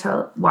honor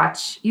to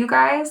watch you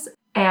guys.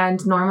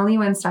 And normally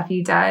when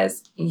Steffi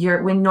does,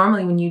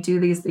 when you do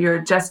these, you're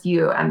just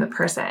you and the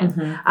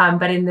person.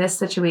 But in this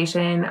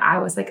situation, I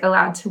was like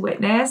allowed to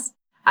witness.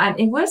 And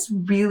it was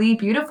really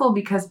beautiful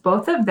because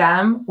both of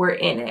them were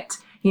in it.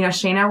 you know,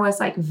 Shayna was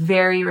like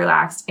very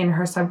relaxed in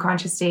her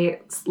subconscious state,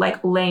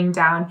 like laying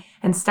down.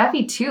 And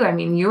Steffi too. I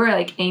mean, you were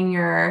like in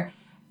your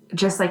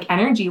just like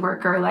energy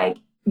worker, like,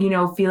 you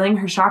know, feeling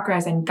her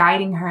chakras and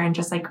guiding her. And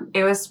just like,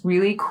 it was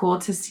really cool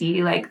to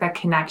see like the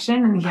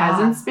connection and the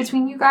presence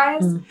between you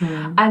guys.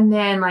 Mm-hmm. And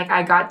then like,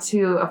 I got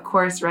to, of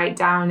course, write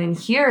down and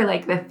hear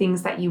like the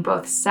things that you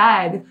both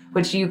said,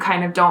 which you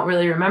kind of don't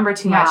really remember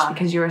too much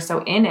because you were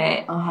so in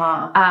it.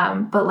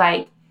 But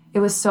like, it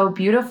was so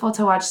beautiful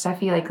to watch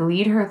Steffi like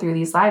lead her through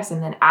these lives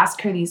and then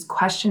ask her these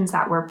questions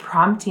that were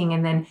prompting.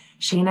 And then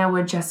Shayna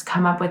would just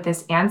come up with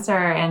this answer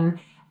and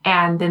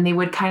then they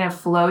would kind of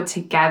flow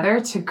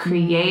together to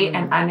create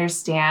and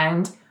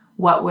understand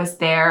what was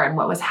there and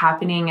what was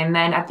happening. And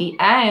then at the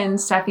end,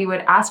 Steffi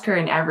would ask her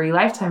in every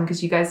lifetime,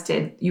 because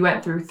you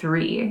went through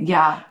 3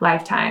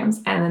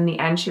 lifetimes. And in the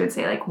end, she would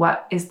say like,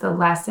 what is the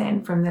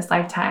lesson from this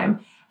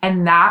lifetime?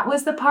 And that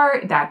was the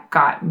part that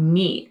got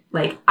me.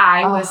 Like,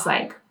 I was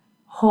like,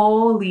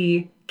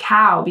 holy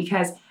cow,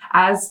 because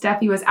as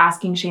Steffi was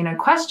asking Shayna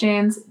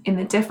questions in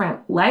the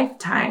different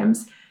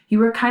lifetimes, you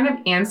were kind of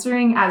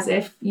answering as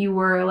if you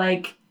were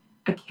like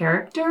a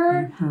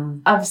character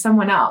of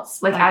someone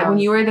else. Like when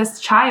you were this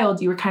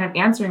child, you were kind of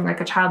answering like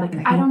a child,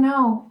 like, I don't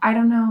know. I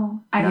don't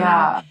know.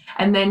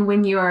 And then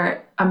when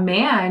you're a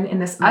man in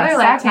this other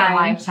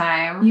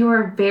lifetime, you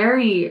were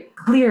very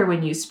clear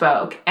when you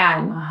spoke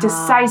and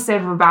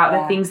decisive about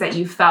the things that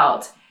you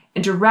felt.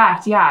 And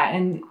direct,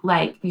 and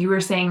like you were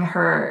saying,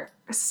 her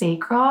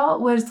sacral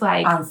was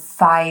like on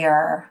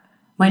fire.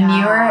 When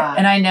you were,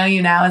 and I know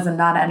you now as a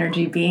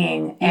non-energy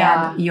being,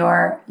 and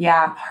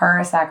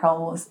her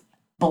sacral was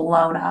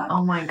blown up.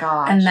 Oh my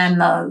gosh. And then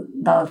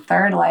the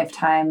third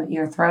lifetime,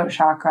 your throat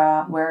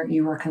chakra, where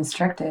you were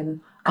constricted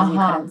because you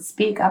couldn't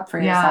speak up for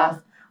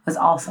yourself, was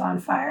also on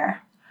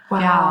fire. Wow.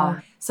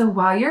 Yeah. So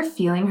while you're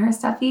feeling her,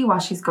 Steffi, while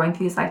she's going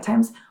through these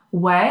lifetimes,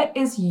 what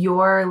is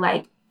your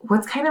like,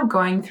 what's kind of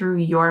going through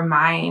your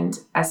mind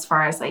as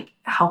far as like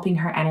helping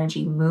her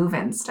energy move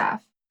and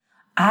stuff?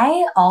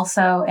 I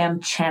also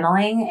am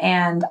channeling,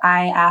 and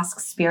I ask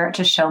Spirit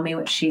to show me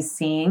what she's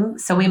seeing.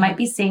 So we might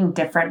be seeing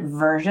different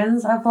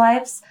versions of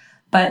lives,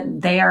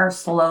 but they are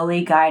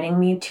slowly guiding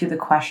me to the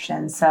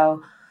question.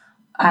 So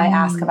I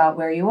ask about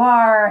where you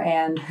are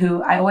and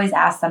who. I always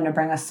ask them to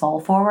bring a soul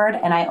forward.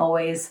 And I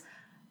always,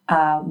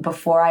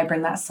 before I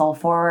bring that soul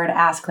forward,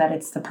 ask that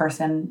it's the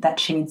person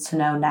that she needs to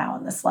know now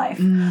in this life.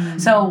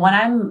 So when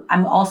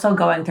I'm also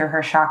going through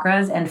her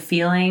chakras and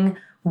feeling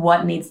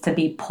what needs to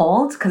be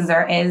pulled, because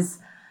there is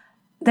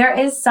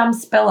some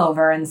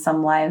spillover in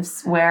some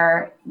lives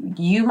where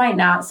you might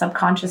not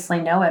subconsciously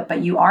know it,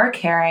 but you are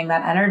carrying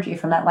that energy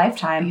from that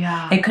lifetime.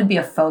 It could be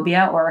a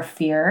phobia or a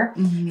fear.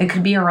 It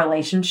could be a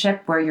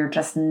relationship where you're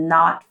just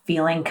not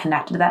feeling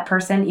connected to that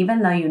person,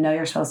 even though you know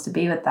you're supposed to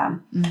be with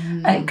them.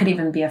 It could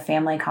even be a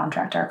family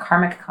contract or a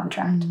karmic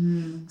contract.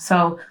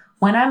 So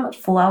when I'm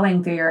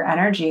flowing through your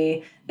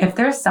energy, if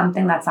there's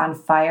something that's on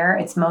fire,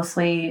 it's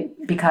mostly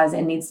because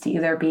it needs to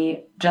either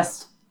be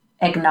just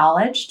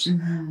acknowledged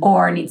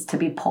or needs to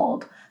be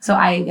pulled. So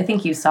I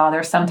think you saw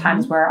there's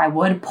sometimes where I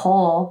would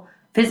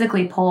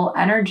physically pull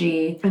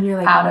energy and you're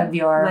like, out of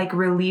your like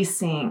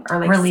releasing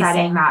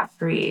setting that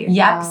free.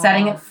 Yep,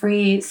 setting it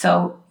free.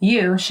 So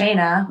you,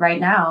 Shayna, right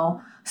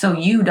now, so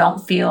you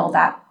don't feel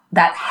that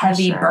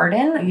heavy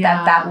burden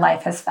that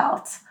life has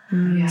felt.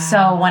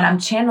 So when I'm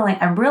channeling,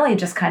 I'm really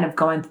just kind of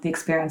going through the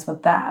experience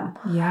with them.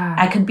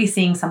 I could be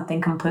seeing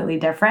something completely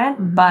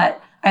different,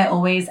 but I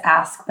always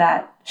ask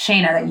that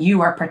Shayna, that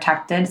you are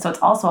protected. So it's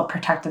also a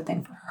protective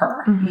thing for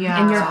her. And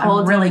you're so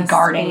holding I'm really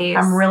guarding. space.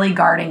 I'm really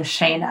guarding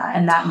Shayna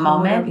in that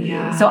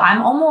moment. So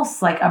I'm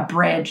almost like a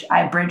bridge.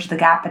 I bridge the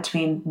gap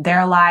between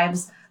their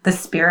lives, the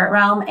spirit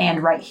realm,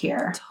 and right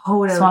here.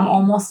 So I'm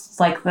almost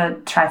like the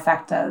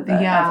trifecta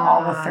of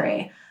all the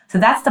three. So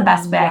that's the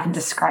best way I can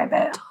describe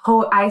it.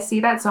 Oh, I see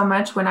that so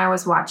much when I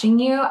was watching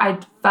you. I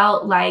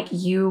felt like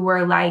you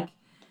were like,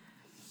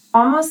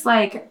 almost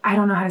like, I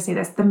don't know how to say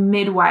this, the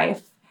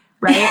midwife,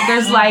 right?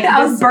 There's like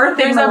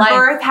there's a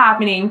birth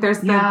happening. There's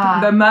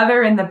the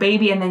mother and the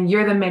baby, and then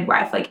you're the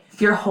midwife. Like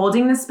you're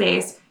holding the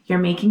space, you're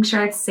making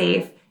sure it's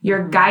safe,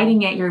 you're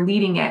guiding it, you're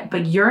leading it,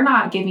 but you're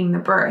not giving the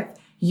birth.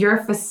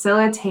 You're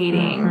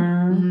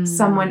facilitating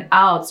someone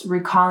else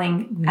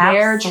recalling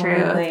their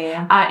truth.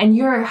 And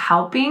you're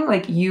helping,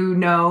 like, you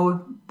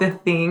know the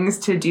things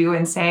to do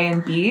and say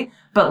and be,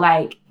 but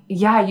like,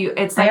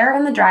 it's they're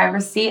in the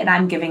driver's seat and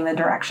I'm giving the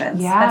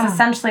directions. That's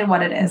essentially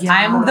what it is.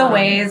 I'm the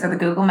Waze or the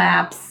Google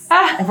Maps.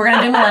 If we're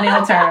gonna do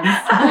millennial terms.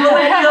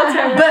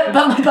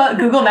 But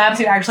Google Maps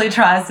you actually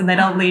trust, and they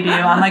don't lead you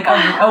on like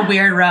a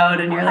weird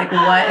road and you're like,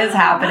 what is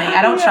happening?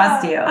 I don't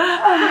trust you.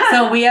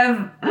 So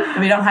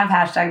we don't have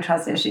hashtag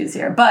trust issues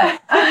here.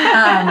 But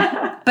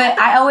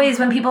I always,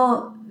 when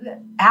people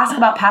ask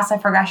about past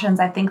life regressions,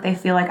 I think they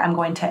feel like I'm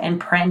going to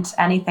imprint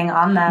anything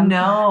on them.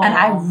 No. And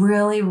I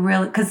really,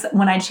 because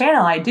when I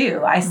channel,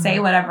 I say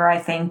whatever I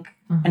think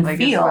and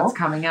feel. What's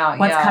coming out.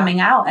 What's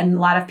coming out. And a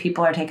lot of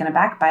people are taken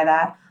aback by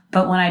that.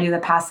 But when I do the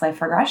past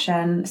life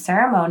regression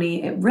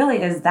ceremony, it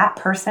really is that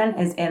person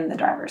is in the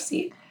driver's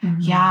seat.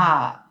 Mm-hmm.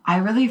 Yeah, I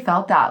really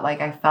felt that.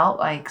 Like, I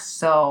felt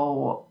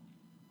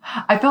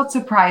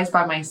surprised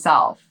by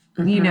myself,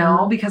 you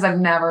know, because I've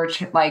never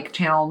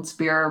channeled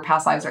spirit or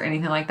past lives or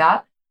anything like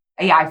that.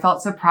 Yeah, I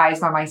felt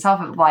surprised by myself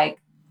of like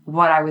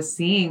what I was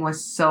seeing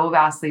was so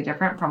vastly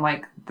different from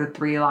like the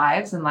 3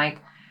 lives, and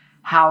like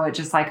how it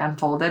just like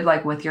unfolded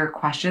like with your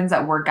questions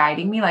that were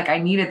guiding me. Like, I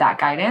needed that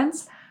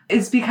guidance.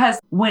 It's because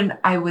when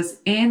I was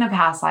in a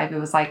past life, it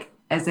was like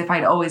as if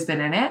I'd always been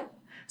in it.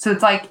 So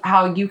it's like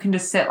how you can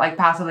just sit like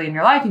passively in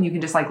your life and you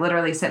can just like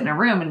literally sit in a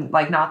room and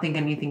like not think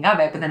anything of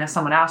it. But then if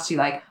someone asks you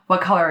like,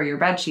 what color are your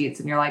bed sheets?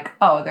 And you're like,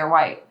 oh, they're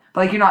white.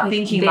 But like, you're not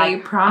thinking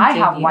like, I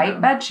have white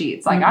bed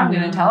sheets. Like, I'm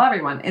going to tell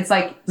everyone. It's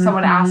like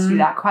someone asked you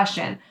that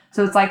question.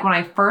 So it's like when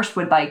I first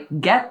would like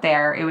get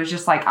there, it was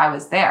just like I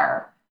was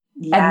there.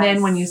 Yes. And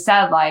then when you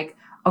said like,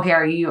 okay,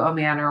 are you a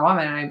man or a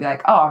woman? And I'd be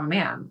like, oh, I'm a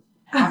man.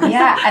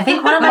 Yeah, I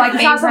think one of my like,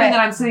 it's not something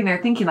that I'm sitting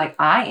there thinking like,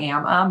 I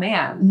am a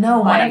man. No,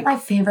 one of my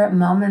favorite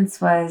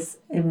moments was,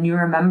 and you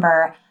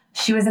remember,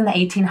 she was in the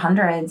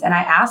 1800s, and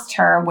I asked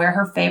her where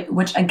her favorite,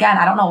 which again,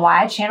 I don't know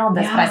why I channeled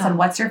this, but I said,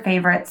 what's your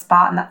favorite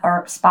spot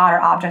or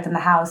object in the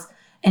house?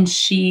 And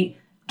she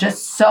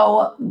just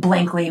so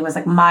blankly was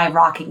like, my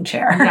rocking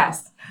chair.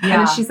 Yes. Yeah.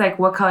 And she's like,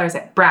 what color is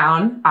it?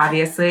 Brown,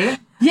 obviously.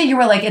 Yeah, you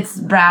were like, it's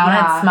brown,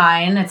 it's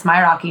mine, it's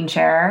my rocking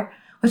chair.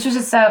 Which was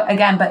just so,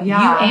 again, but you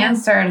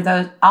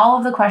answered all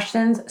of the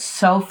questions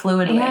so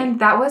fluidly. And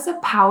that was a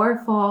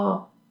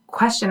powerful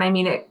question. I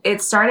mean,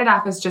 it started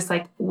off as just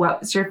like,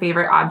 what's your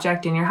favorite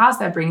object in your house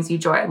that brings you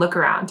joy? Look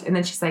around. And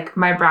then she's like,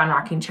 my brown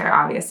rocking chair,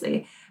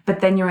 obviously. But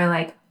then you were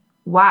like,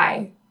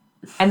 why?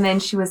 And then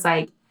she was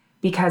like,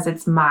 because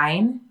it's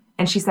mine.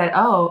 And she said,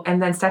 oh,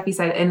 and then Steffi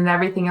said, and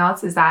everything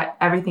else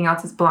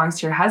belongs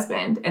to your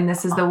husband. And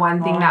this is the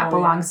one thing that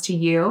belongs to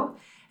you.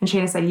 And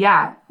Shana said,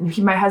 yeah,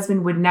 my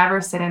husband would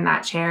never sit in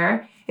that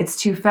chair. It's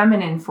too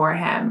feminine for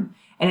him.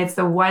 And it's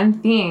the one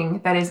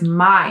thing that is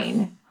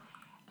mine.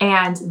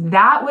 And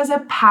that was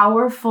a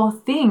powerful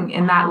thing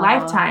in that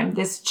lifetime.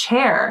 This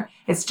chair,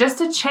 it's just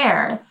a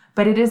chair,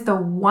 but it is the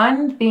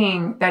one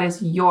thing that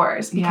is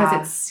yours because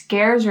it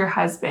scares your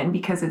husband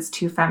because it's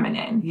too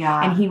feminine.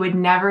 Yeah. And he would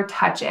never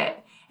touch it.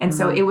 And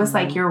so it was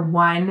like your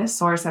one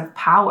source of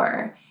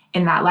power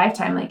in that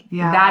lifetime. Like,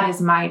 that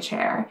is my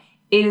chair.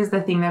 It is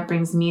the thing that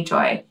brings me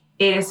joy.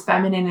 It is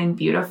feminine and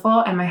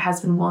beautiful, and my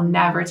husband will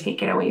never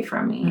take it away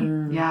from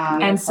me. Yeah.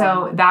 And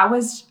so that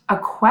was a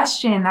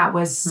question that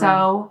was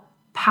so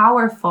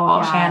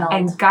powerful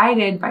and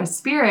guided by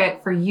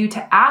spirit for you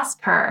to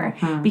ask her,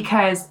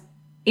 because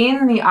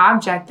in the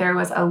object there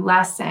was a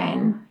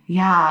lesson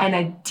and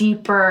a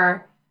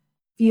deeper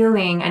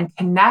feeling and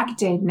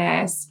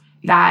connectedness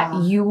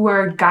that you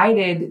were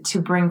guided to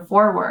bring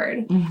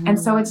forward. And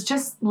so it's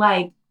just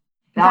like,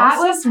 that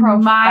was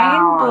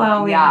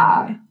mind-blowing.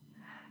 Yeah.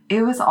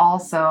 It was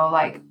also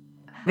like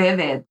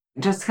vivid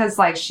just because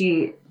like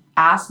she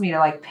asked me to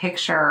like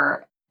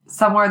picture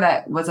somewhere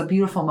that was a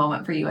beautiful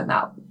moment for you in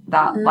that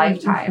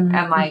lifetime.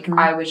 And like,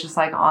 I was just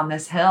like on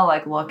this hill,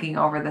 like looking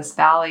over this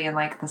valley, and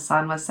like the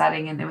sun was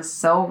setting, and it was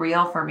so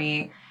real for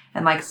me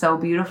and like so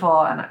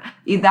beautiful. And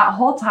that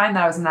whole time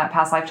that I was in that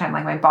past lifetime,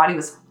 like my body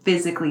was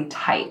physically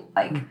tight,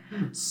 like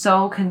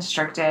so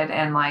constricted.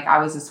 And like, I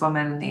was this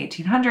woman in the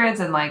 1800s,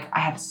 and like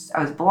I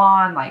was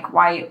blonde, like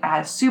white, I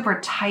had a super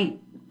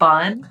tight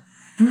bun.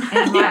 You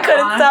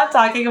couldn't stop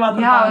talking about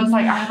the bun. I was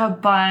like, I have a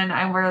bun.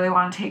 I really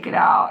want to take it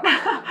out.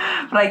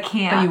 But I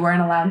can't. But you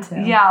weren't allowed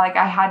to. Yeah, like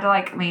I had to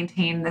like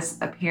maintain this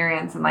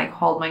appearance and like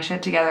hold my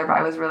shit together, but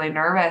I was really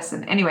nervous.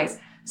 And anyways,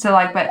 so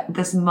like, but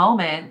this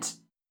moment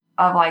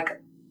of like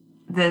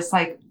this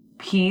like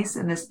peace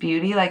and this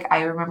beauty, like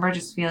I remember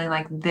just feeling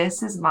like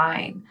this is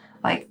mine.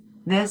 Like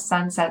this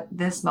sunset,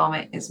 this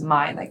moment is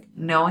mine. Like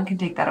no one can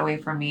take that away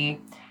from me.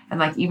 And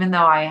like, even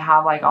though I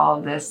have like all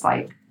of this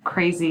like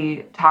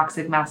crazy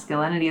toxic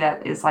masculinity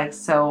that is like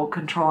so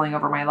controlling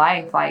over my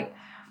life, like,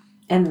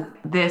 and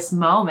this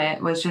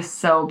moment was just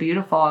so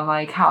beautiful. And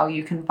like how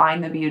you can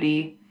find the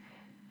beauty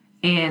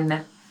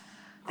in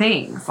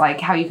things,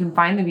 like how you can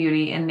find the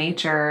beauty in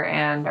nature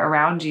and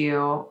around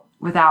you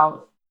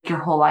without your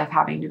whole life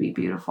having to be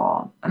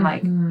beautiful. And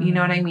like, you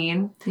know what I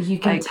mean? You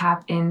can like,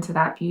 tap into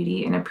that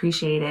beauty and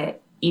appreciate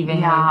it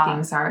even when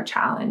things are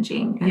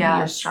challenging and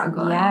you're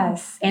struggling.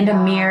 Yes. And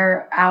a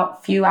mere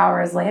few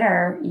hours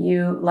later,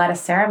 you led a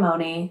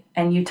ceremony,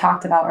 and you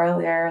talked about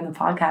earlier in the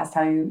podcast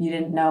how you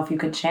didn't know if you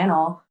could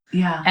channel.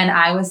 Yeah. And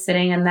I was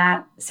sitting in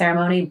that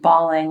ceremony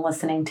bawling,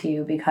 listening to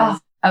you because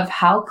of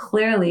how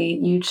clearly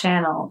you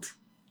channeled.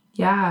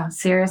 Yeah.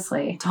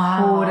 Seriously.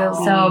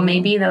 Totally. So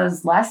maybe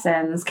those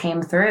lessons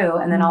came through,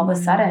 and then all of a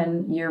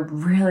sudden you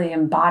really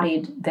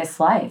embodied this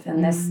life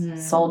and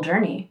this soul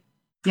journey.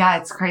 Yeah,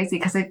 it's crazy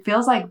because it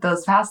feels like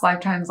those past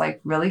lifetimes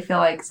like really feel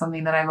like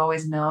something that I've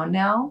always known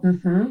now,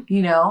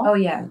 you know? Oh,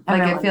 yeah.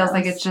 Like it feels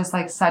like it's just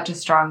like such a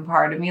strong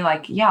part of me.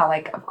 Like, yeah,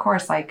 like of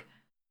course, like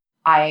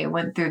I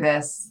went through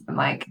this and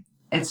like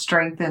it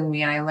strengthened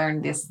me and I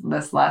learned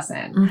this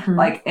lesson.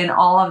 Like in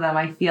all of them,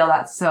 I feel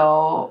that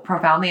so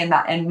profoundly,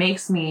 and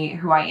makes me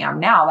who I am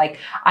now. Like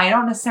I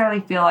don't necessarily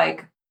feel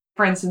like,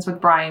 for instance,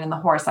 with Brian and the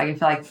horse, like I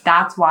feel like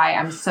that's why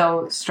I'm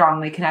so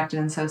strongly connected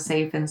and so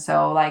safe and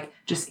so like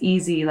just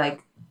easy,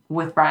 like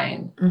with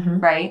Brian,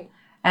 right?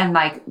 And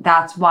like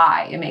that's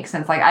why it makes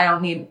sense. Like I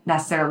don't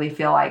necessarily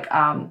feel like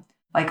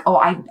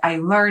I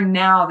learned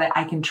now that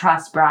I can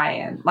trust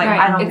Brian. Like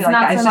I don't feel like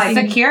that. It's like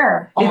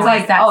secure. It's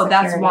like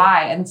that's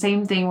why. And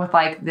same thing with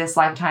like this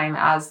lifetime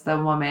as the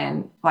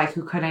woman like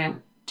who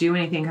couldn't do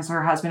anything because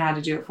her husband had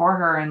to do it for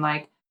her, and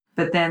like,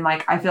 but then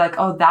like I feel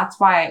like that's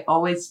why I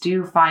always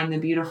do find the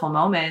beautiful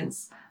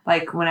moments.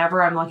 Like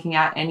whenever I'm looking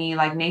at any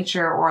like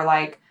nature or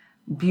like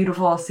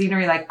beautiful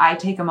scenery, like I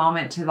take a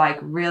moment to like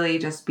really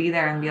just be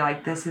there and be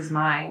like, this is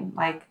mine.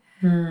 Like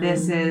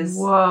this is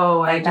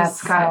like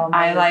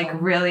I like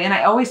really, and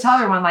I always tell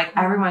everyone like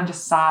everyone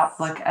just stop,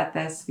 look at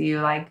this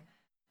view, like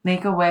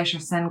make a wish or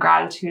send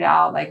gratitude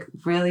out, like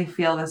really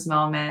feel this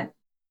moment.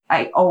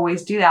 I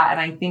always do that,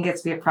 and I think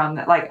it's from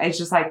that, like it's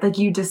just like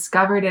you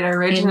discovered it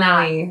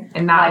originally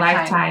in that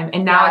lifetime,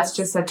 and now it's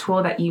just a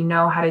tool that you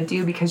know how to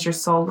do because your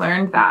soul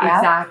learned that.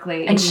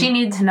 Exactly. And she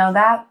needed to know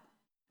that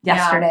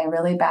yesterday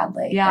really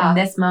badly. In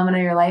this moment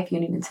of your life, you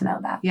needed to know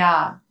that.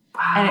 Wow.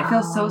 And it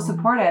feels so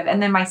supportive.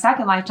 And then my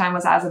second lifetime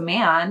was as a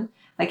man,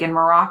 like in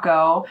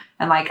Morocco.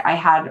 And like I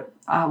had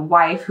a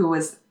wife who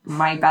was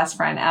my best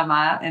friend,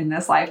 Emma, in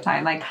this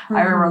lifetime. Like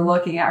I remember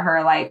looking at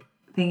her, like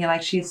thinking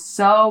like, she's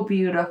so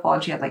beautiful.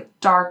 And she had like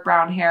dark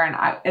brown hair.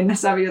 And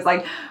somebody was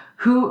like,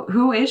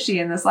 who is she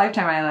in this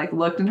lifetime? And I like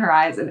looked in her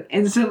eyes and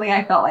instantly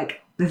I felt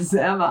like, this is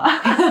Emma.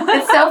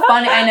 It's so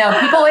funny. I know.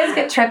 People always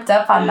get tripped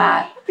up on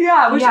that.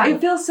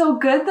 It feels so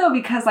good though,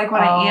 because like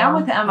when I am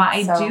with Emma,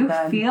 I do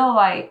feel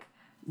like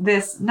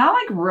this, not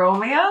like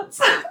romance,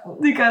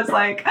 because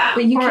like,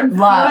 but you can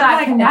love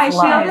that. Like, I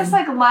feel this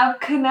like love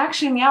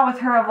connection, with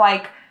her of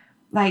like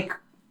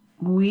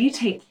we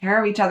take care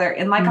of each other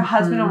in like a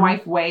husband and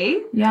wife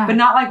way, but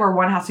not like where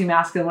one has to be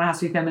masculine, one has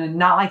to be feminine,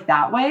 not like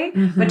that way,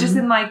 but just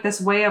in like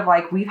this way of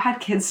like we've had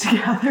kids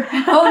together.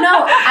 Oh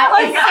no,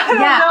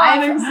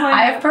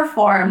 I've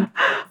performed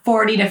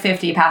 40 to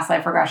 50 past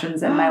life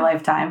regressions in my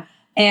lifetime,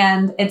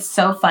 and it's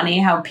so funny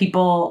how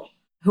people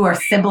who are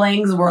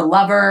siblings were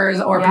lovers,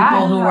 or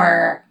people who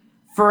were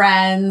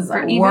friends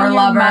were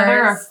lovers.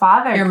 Mother or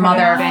father. Your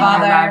mother or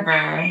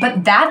father.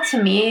 But that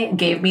to me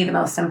gave me the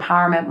most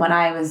empowerment when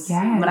I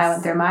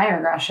went through my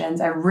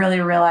regressions. I really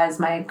realized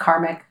my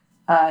karmic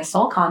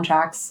soul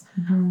contracts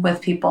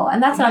with people.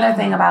 And that's another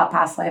thing about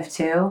past life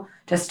too,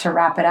 just to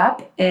wrap it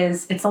up,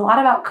 is it's a lot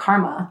about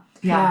karma.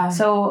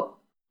 So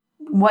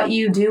what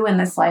you do in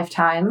this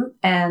lifetime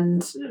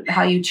and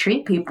how you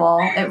treat people,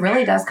 it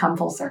really does come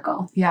full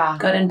circle.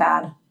 Good and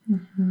bad.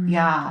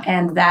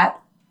 And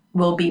that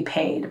will be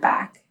paid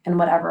back in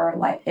whatever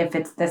life, if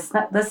it's this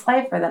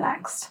life or the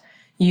next.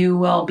 You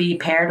will be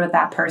paired with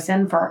that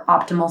person for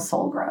optimal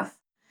soul growth.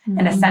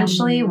 And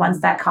essentially,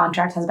 once that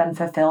contract has been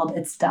fulfilled,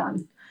 it's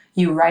done.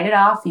 You write it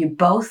off. You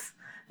both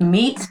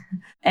meet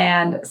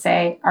and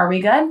say, are we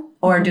good?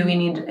 Or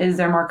is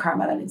there more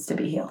karma that needs to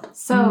be healed?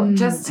 So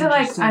just to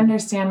like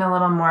understand a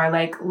little more,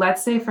 like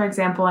let's say, for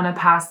example, in a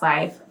past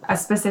life, a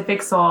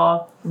specific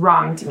soul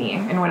wronged me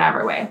in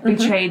whatever way,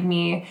 betrayed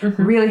me,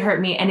 really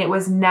hurt me, and it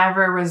was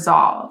never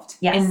resolved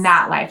in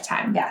that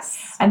lifetime.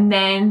 And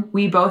then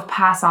we both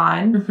pass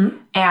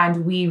on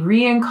and we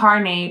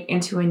reincarnate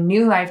into a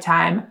new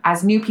lifetime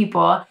as new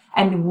people.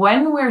 And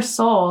when we're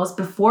souls,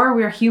 before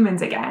we're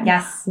humans again,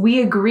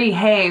 we agree,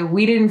 hey,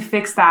 we didn't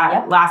fix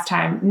that last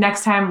time.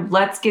 Next time,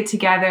 let's get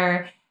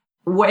together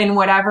in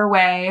whatever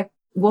way.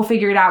 We'll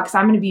figure it out because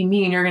I'm going to be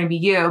me and you're going to be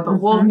you, but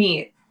we'll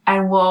meet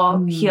and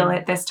we'll heal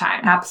it this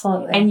time.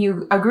 Absolutely. And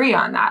you agree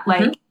on that.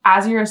 Like,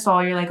 as you're a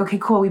soul, you're like, okay,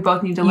 cool, we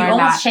both need to learn that.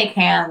 You almost shake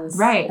hands.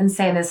 Right. And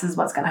say, this is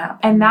what's going to happen.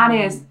 And that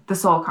is the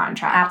soul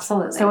contract.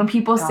 Absolutely. So when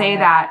people say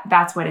that,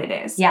 that's what it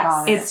is.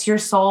 Yes. It's your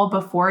soul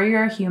before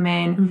you're a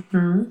human,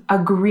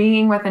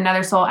 agreeing with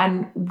another soul.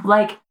 And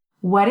like,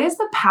 what is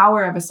the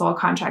power of a soul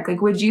contract?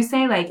 Like, would you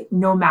say like,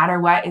 no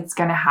matter what, it's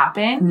going to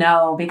happen?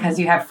 No, because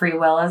you have free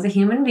will as a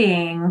human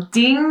being.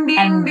 Ding, ding,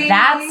 and ding.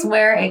 That's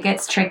where it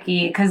gets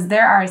tricky, because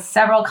there are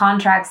several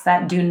contracts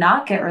that do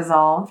not get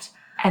resolved.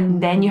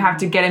 And then you have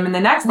to get him in the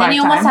next lifetime. Then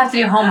you almost have to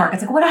do homework.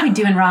 It's like, what are we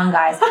doing wrong,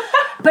 guys?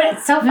 But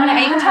it's so funny.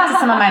 I even talk to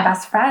some of my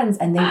best friends,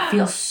 and they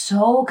feel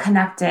so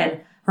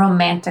connected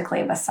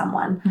romantically with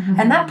someone.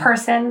 And that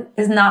person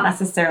is not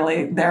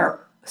necessarily their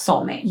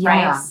soulmate,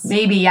 right?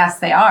 Maybe, yes,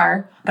 they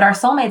are. But our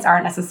soulmates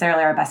aren't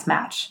necessarily our best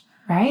match.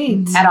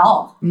 Right. At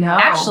all. No.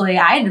 Actually,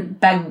 I'd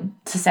beg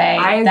to say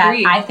that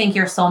I think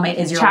your soulmate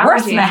is your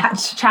worst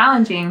match.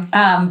 Challenging.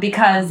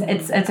 Because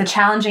it's a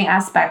challenging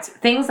aspect.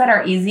 Things that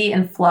are easy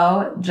and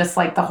flow, just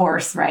like the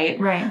horse, right?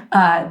 Right.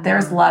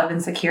 There's love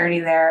and security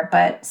there,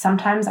 but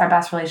sometimes our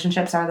best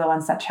relationships are the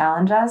ones that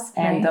challenge us,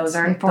 and those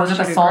are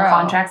the soul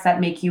contracts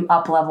that make you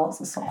up level as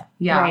a soul.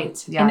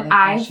 Right. And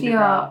I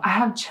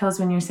have chills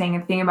when you're saying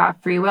a thing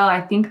about free will.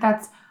 I think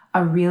that's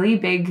a really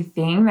big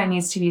thing that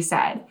needs to be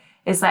said.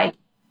 It's like,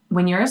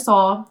 when you're a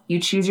soul, you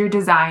choose your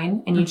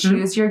design and you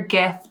choose your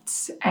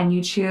gifts and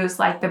you choose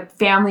like the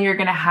family you're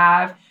going to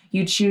have.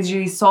 You choose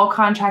your soul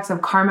contracts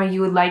of karma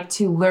you would like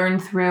to learn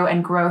through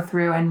and grow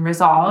through and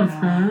resolve.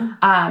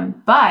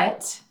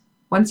 But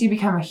once you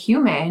become a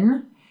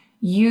human,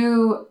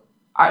 you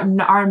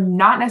are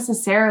not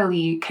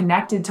necessarily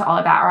connected to all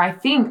of that. Or I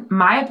think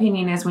my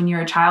opinion is when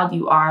you're a child,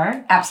 you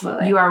are.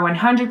 Absolutely. You are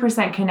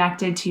 100%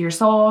 connected to your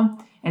soul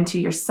and to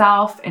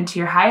yourself and to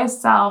your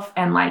highest self.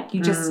 And like,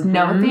 you just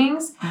know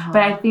things.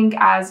 But I think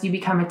as you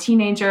become a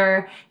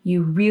teenager,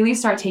 you really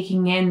start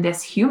taking in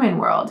this human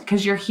world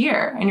because you're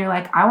here and you're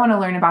like, I want to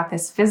learn about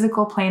this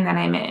physical plane that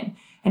I'm in.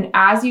 And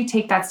as you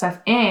take that stuff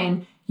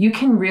in, you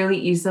can really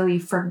easily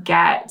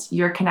forget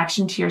your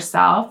connection to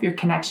yourself, your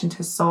connection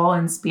to soul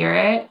and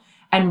spirit,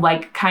 and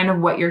like kind of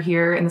what you're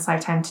here in this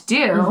lifetime to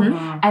do.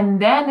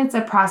 And then it's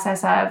a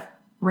process of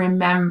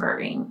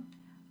remembering,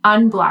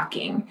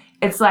 unblocking.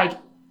 It's like,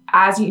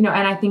 as you know,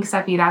 and I think,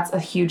 Steffi, that's a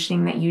huge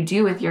thing that you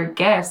do with your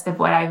gifts. Of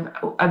what I've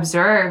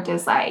observed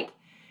is like,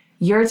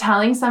 you're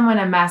telling someone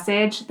a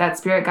message that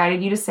spirit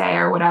guided you to say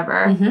or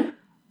whatever,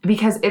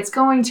 because it's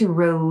going to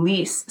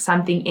release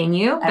something in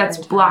you that's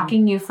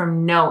blocking you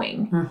from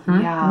knowing.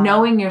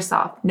 Knowing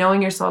yourself,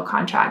 knowing your soul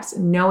contracts,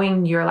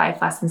 knowing your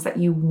life lessons that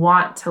you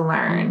want to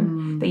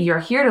learn, that you're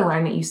here to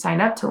learn, that you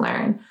signed up to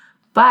learn.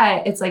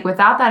 But it's like,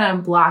 without that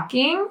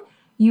unblocking,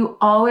 you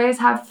always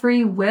have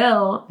free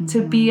will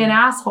to be an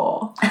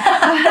asshole.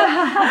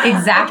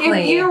 Exactly.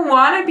 Like if you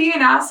want to be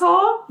an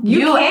asshole,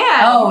 you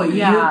can. Oh,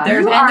 you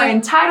are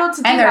entitled to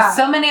do that. And there's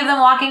so many of them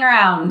walking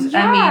around.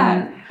 Yeah. I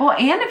mean, well,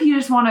 and if you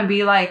just want to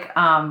be like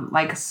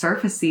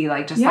surfacey,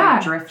 like just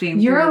like drifting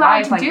you're through allowed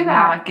life, to like do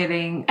that. not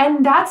getting,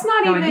 and that's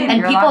not going even. in. and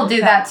You're people allowed do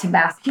to that to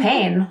mask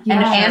pain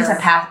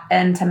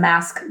and to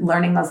mask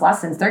learning those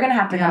lessons. They're going to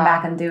have to come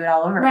back and do it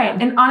all over Right.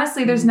 again. And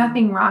honestly, there's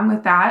nothing wrong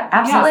with that.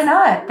 Absolutely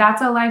not.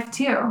 That's a life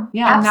too.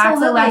 Yeah. And that's a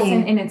Absolutely.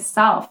 lesson in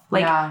itself.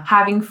 Like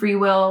having free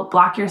will,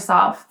 block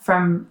yourself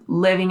from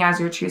living as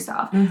your true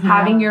self.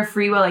 Having your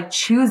free will, like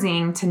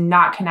choosing to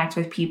not connect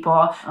with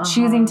people,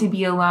 choosing to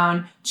be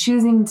alone,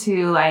 choosing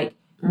to like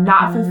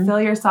not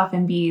fulfill yourself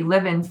and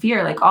live in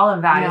fear. Like all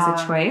of that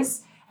is a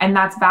choice. And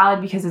that's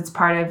valid because it's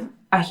part of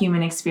a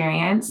human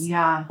experience.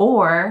 Yeah.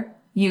 Or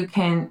you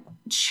can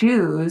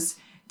choose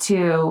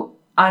to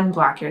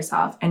unblock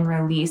yourself and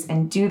release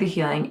and do the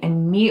healing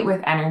and meet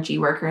with energy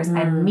workers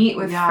and meet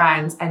with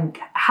friends and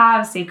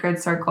have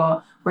sacred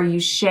circle where you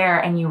share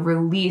and you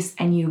release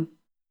and you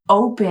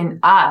open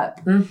up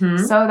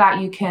so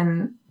that you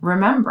can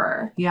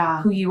remember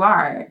who you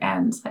are.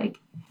 And like,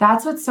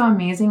 that's what's so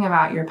amazing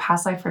about your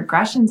past life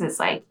regressions. It's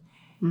like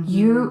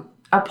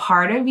a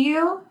part of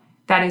you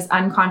that is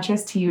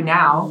unconscious to you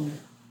now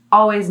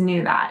always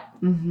knew that.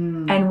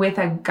 And with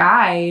a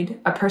guide,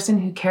 a person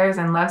who cares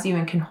and loves you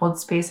and can hold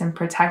space and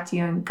protect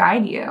you and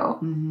guide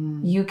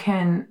you, you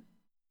can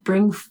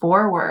bring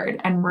forward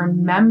and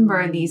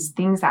remember these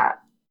things that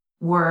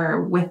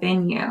were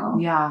within you.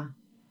 Yeah.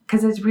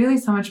 Because it's really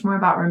so much more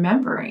about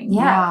remembering.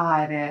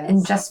 Yeah, it is.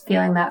 And just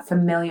feeling that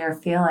familiar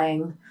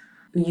feeling,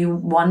 you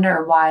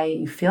wonder why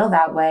you feel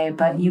that way,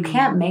 but you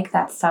can't make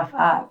that stuff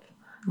up.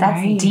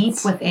 That's deep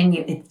within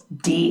you. It's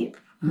deep.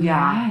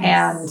 Yeah.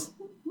 And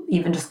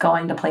even just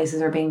going to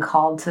places or being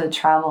called to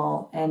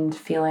travel and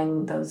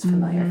feeling those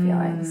familiar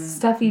feelings.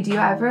 Steffi, do you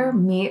ever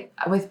meet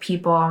with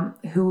people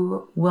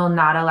who will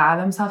not allow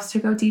themselves to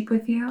go deep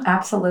with you?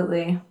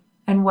 Absolutely.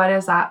 And what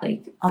is that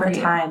like All for the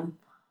you? time.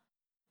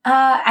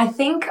 I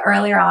think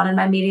earlier on in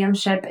my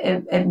mediumship,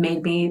 it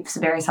made me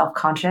very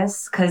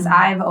self-conscious because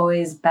I've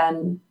always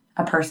been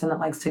a person that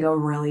likes to go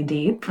really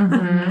deep.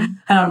 I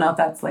don't know if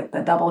that's like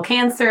the double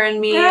Cancer in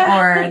me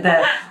or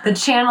the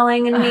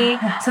channeling in me.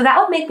 So that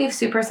would make me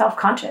super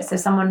self-conscious. If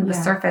someone was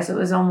surface, it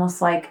was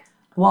almost like,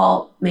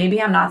 well,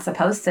 maybe I'm not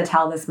supposed to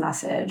tell this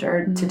message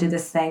or to do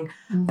this thing.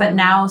 But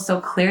now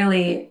so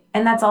clearly,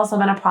 and that's also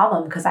been a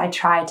problem because I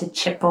try to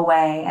chip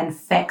away and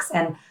fix,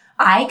 and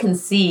I can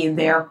see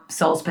their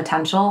soul's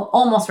potential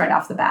almost right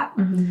off the bat.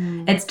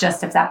 It's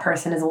just if that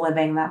person is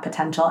living that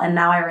potential. And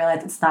now I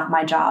realize it's not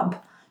my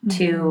job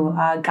to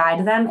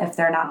guide them if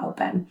they're not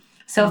open.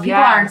 So if people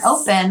aren't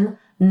open,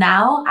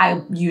 now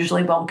I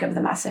usually won't give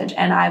the message.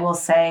 And I will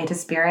say to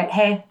spirit,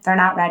 hey, they're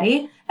not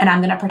ready. And I'm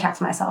going to protect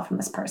myself from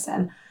this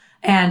person.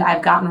 And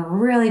I've gotten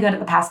really good at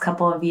the past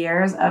couple of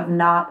years of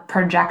not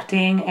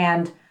projecting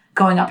and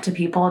going up to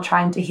people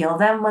trying to heal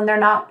them when they're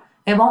not.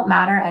 It won't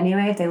matter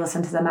anyway if they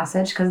listen to the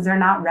message because they're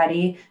not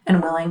ready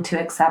and willing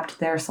to accept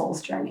their soul's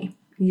journey.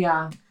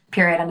 Yeah.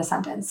 Period. End of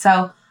sentence.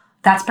 So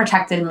that's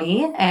protected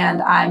me,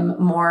 and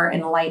I'm more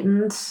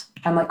enlightened.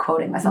 I'm like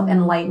quoting myself,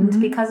 enlightened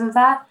because of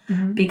that,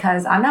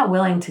 because I'm not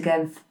willing to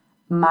give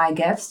my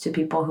gifts to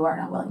people who are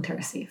not willing to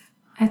receive.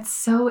 It's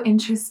so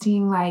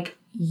interesting, like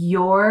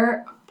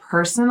your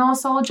personal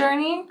soul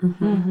journey,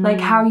 like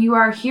how you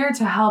are here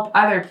to help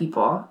other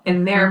people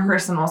in their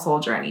personal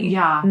soul journey.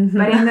 Yeah.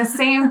 But in the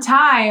same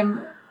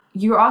time,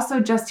 you're also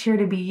just here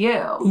to be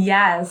you.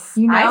 Yes.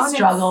 You know, I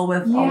struggle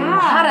with a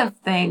lot of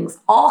things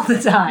all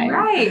the time.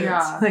 Right.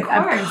 Yeah. Like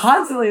I'm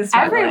constantly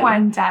struggling.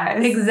 Everyone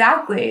does.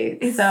 Exactly.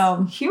 It's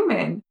so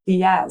human.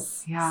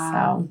 yes. Yeah.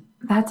 So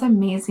That's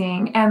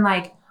amazing. And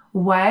like,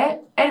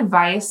 what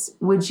advice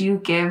would you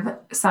give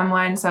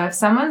someone? So if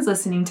someone's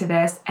listening to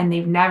this and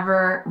they've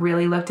never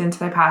really looked into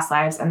their past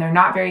lives and they're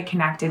not very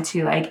connected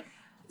to like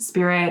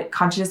spirit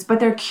consciousness, but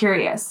they're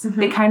curious,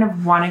 they kind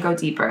of want to go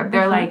deeper.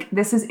 They're like,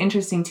 this is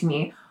interesting to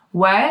me.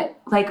 What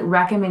like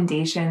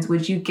recommendations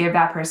would you give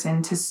that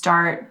person to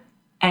start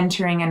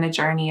entering in the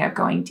journey of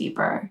going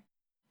deeper?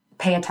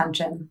 pay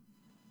attention.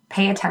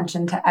 Pay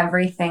attention to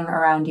everything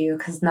around you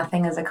because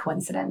nothing is a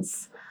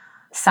coincidence.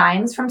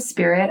 Signs from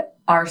spirit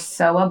are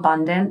so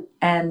abundant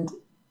and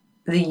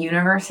the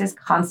universe is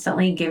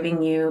constantly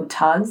giving you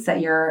tugs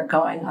that you're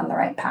going on the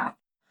right path.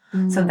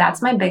 So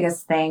that's my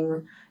biggest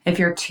thing. If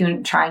you're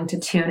trying to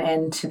tune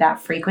into that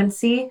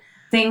frequency,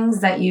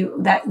 things that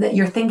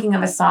you're thinking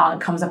of a song,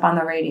 it comes up on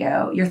the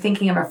radio, you're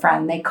thinking of a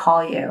friend, they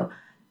call you.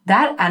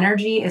 That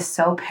energy is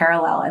so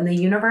parallel and the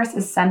universe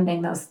is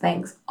sending those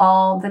things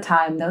all the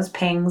time. Those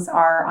pings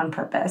are on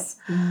purpose.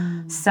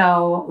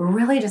 So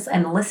really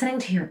and listening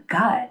to your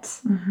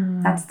gut,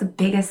 that's the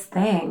biggest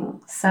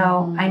thing.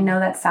 So I know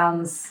that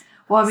sounds...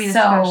 Well, I mean,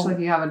 especially if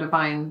you have a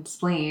divine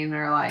spleen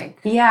or like...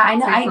 Yeah, I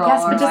know, I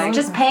guess, but like,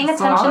 just paying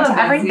attention to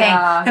everything.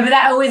 Yeah. But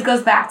that always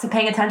goes back to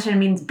paying attention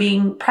means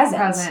being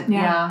present.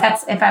 Yeah.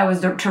 That's if I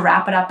was to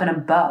wrap it up in a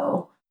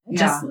bow.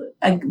 Just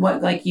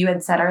what like you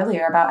had said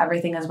earlier about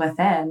everything is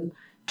within.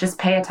 Just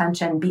pay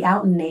attention, be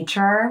out in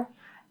nature,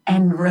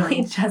 and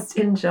really just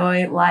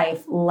enjoy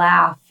life,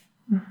 laugh,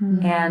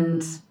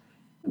 and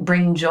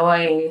bring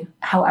joy,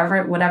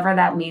 whatever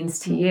that means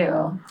to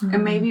you.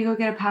 And maybe go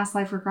get a past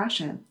life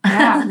regression.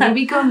 Yeah,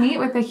 maybe go meet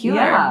with a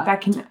healer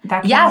that can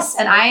Yes,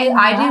 and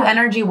I do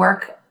energy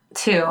work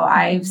too.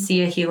 I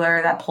see a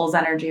healer that pulls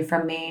energy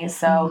from me.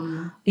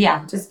 So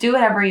yeah, just do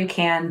whatever you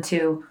can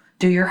to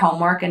do your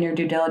homework and your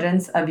due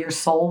diligence of your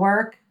soul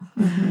work,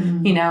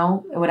 you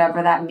know,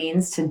 whatever that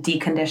means to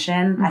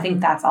decondition. I think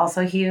that's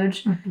also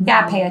huge.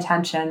 Yeah, pay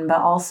attention, but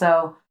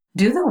also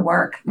do the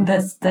work,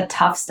 the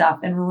tough stuff,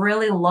 and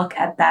really look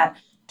at that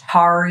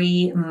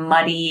tarry,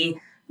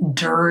 muddy,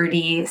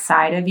 dirty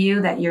side of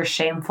you that you're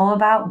shameful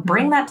about.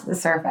 Bring that to the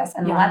surface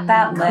and let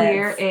that live.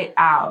 Clear it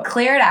out.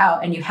 Clear it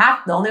out. And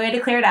the only way to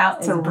clear it out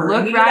is to to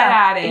look right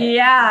at it.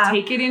 Yeah.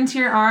 Take it into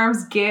your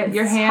arms, get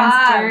your hands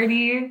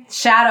dirty.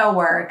 Shadow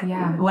work.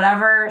 Yeah.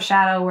 Whatever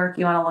shadow work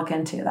you want to look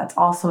into. That's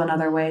also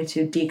another way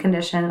to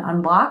decondition,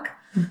 unblock,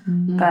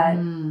 but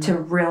to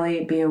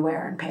really be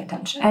aware and pay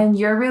attention. And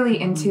you're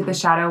really into the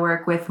shadow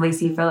work with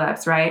Lacey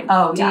Phillips, right?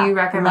 Oh, Do you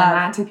recommend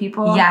that to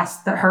people?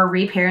 Yes. Her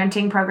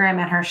reparenting program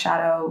and her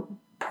shadow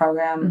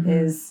program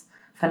is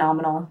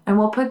phenomenal. And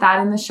we'll put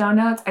that in the show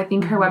notes. I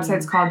think her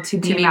website's called To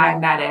Be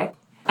Magnetic.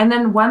 And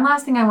then one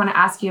last thing I want to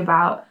ask you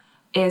about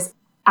is,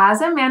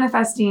 as a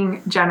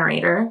manifesting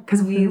generator,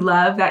 because we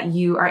love that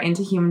you are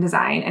into human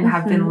design and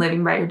have been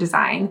living by your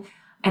design,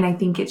 and I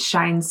think it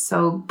shines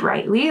so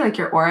brightly, like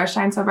your aura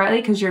shines so brightly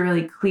because you're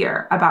really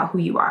clear about who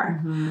you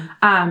are.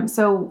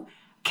 So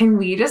can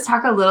we just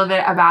talk a little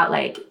bit about,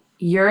 like,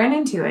 you're an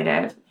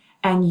intuitive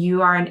and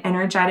you are an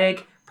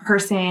energetic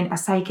person, a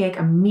psychic,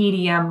 a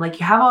medium, like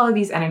you have all of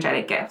these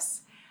energetic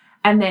gifts.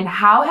 And then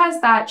how has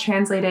that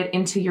translated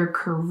into your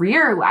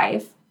career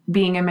life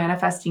being a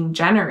manifesting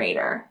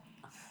generator?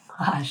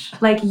 Gosh.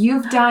 Like,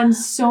 you've done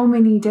so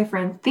many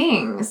different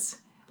things.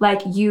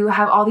 Like, you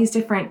have all these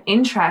different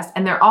interests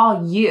and they're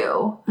all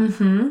you,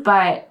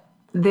 but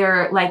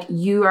they're like,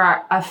 you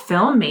are a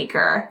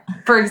filmmaker.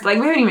 Like,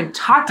 we haven't even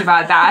talked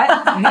about that.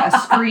 A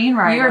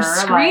screenwriter. You're a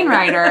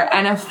screenwriter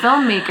and a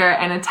filmmaker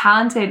and a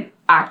talented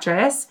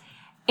actress.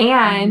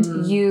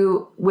 And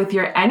you, with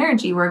your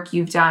energy work,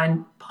 you've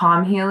done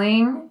palm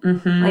healing.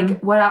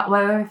 Like, what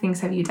other things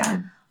have you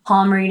done?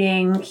 Palm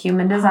reading,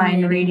 human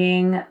design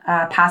reading,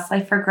 past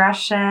life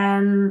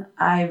regression.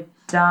 I've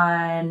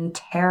done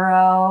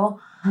tarot.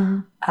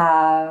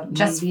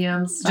 Just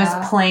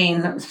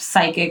plain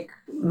psychic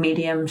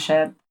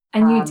mediumship.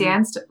 And you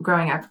danced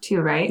growing up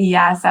too, right?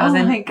 Yes, I was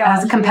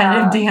a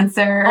competitive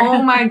dancer.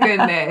 Oh my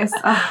goodness.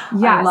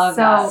 Yeah, I love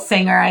that.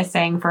 Singer, I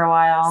sang for a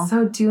while.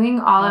 So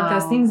doing all of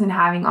those things and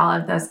having all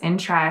of those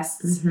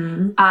interests,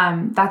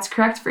 that's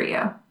correct for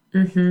you.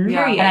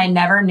 Period. And I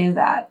never knew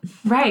that.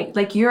 Right.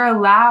 Like, you're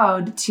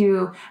allowed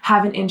to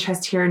have an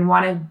interest here and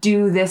want to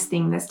do this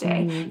thing this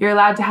day. You're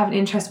allowed to have an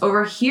interest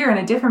over here in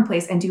a different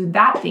place and do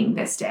that thing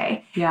this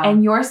day. Yeah.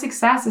 And your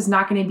success is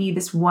not going to be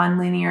this one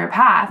linear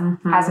path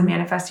as a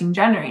manifesting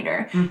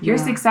generator. Your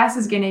success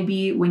is going to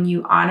be when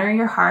you honor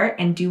your heart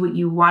and do what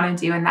you want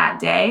to do in that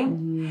day.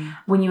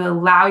 When you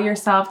allow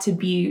yourself to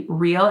be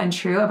real and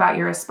true about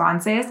your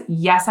responses.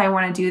 Yes, I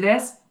want to do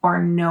this,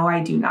 or no,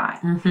 I do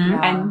not.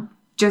 And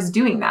just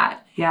doing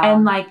that.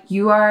 And like,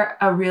 you are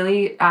a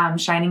really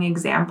shining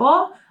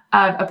example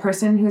of a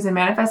person who's a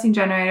manifesting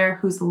generator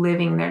who's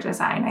living their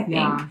design, I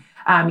think.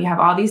 You have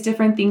all these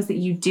different things that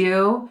you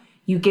do.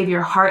 You give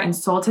your heart and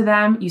soul to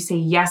them. You say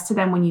yes to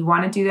them when you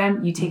want to do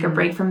them. You take a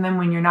break from them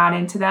when you're not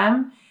into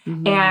them.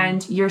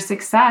 And your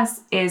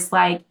success is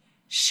like,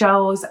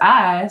 shows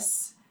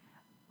us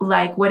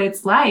like what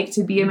it's like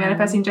to be a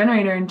manifesting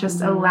generator and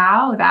just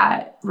allow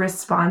that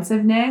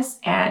responsiveness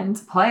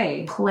and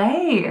play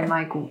and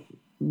like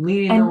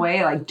leading the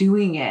way, like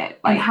doing it,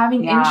 like, and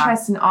having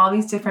interest in all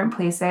these different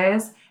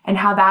places, and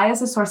how that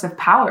is a source of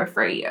power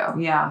for you.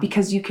 Yeah.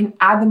 Because you can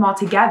add them all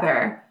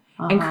together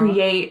and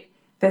create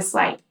this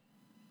like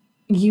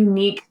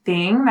unique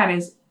thing that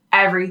is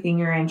everything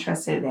you're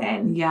interested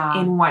in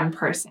in one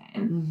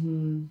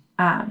person.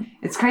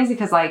 It's crazy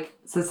because like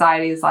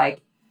society is like,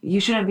 you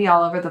shouldn't be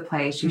all over the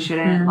place. You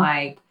shouldn't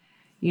like,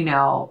 you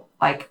know,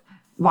 like,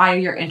 why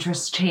do your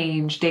interests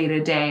change day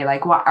to day?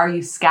 Like, why are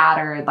you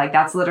scattered? Like,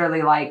 that's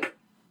literally like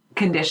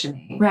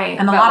conditioning. Right.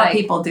 And a lot of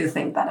people do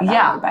think that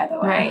about you, by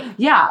the way. Right.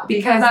 Yeah.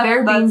 Because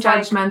they're being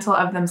judgmental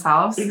of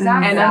themselves and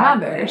of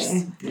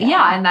others.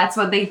 Yeah. And that's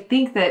what they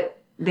think that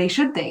they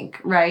should think,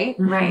 right?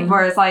 Right.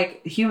 Whereas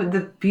like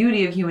the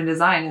beauty of human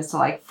design is to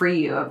like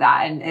free you of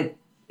that. And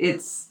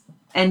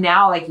and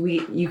now like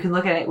you can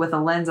look at it with a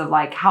lens of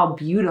like how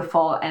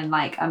beautiful and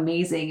like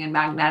amazing and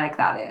magnetic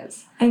that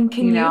is. And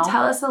can you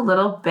tell us a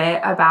little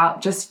bit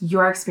about just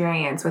your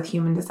experience with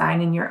human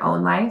design in your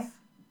own life?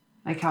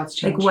 Like how it's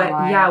changed like your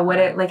life. what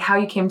it, like how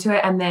you came to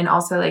it, and then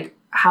also like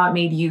how it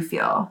made you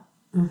feel.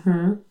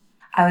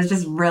 I was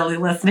just really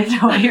listening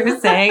to what you were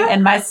saying,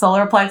 and my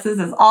solar plexus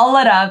is all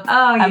lit up.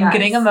 I'm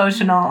getting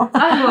emotional.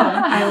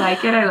 I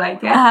like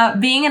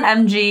it. Being an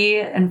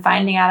MG and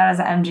finding out I was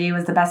an MG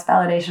was the best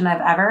validation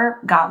I've ever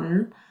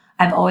gotten.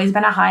 I've always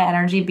been a high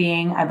energy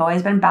being. I've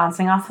always been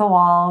bouncing off the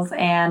walls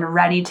and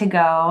ready to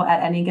go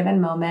at any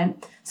given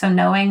moment. So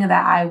knowing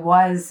that I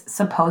was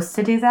supposed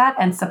to do that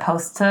and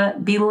supposed to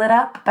be lit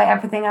up by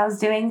everything I was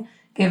doing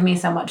gave me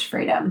so much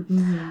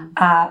freedom.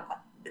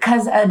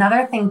 Because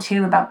another thing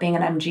too about being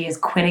an MG is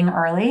quitting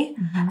early.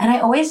 And I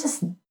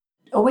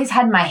always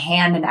had my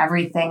hand in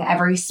everything,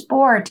 every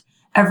sport,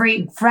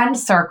 every friend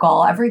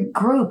circle, every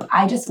group.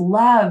 I just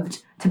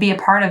loved to be a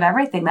part of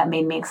everything that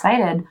made me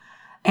excited.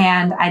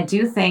 And I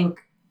do think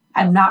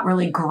I'm not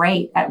really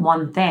great at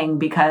one thing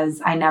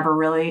because I never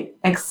really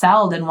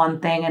excelled in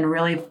one thing and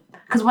really,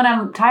 because when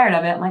I'm tired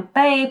of it, I'm like,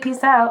 bye,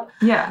 peace out.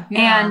 Yeah.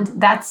 And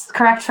that's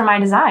correct for my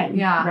design.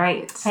 Yeah.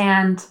 Right.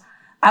 And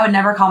I would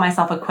never call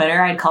myself a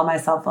quitter. I'd call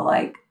myself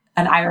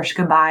an Irish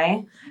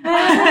goodbye.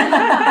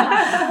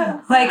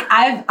 Like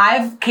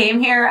I've came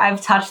here,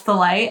 I've touched the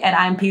light, and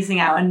I'm peacing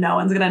out, and no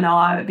one's gonna know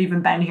I've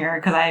even been here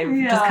because I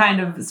just kind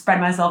of spread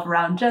myself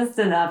around just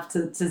enough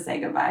to say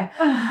goodbye.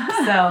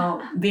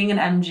 So being an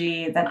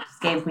MG, that just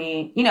gave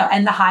me,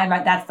 and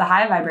that's the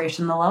high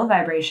vibration. The low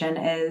vibration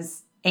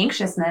is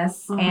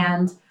anxiousness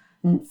and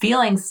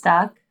feeling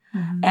stuck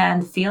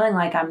and feeling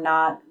like I'm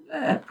not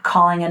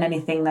calling in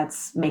anything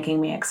that's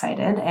making me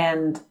excited,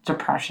 and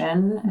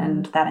depression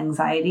and that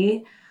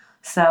anxiety.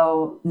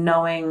 So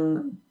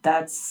knowing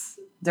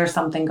there's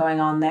something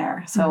going on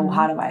there. So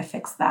how do I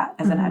fix that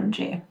as an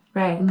MG?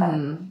 Right.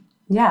 But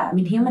yeah, I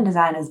mean, human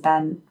design has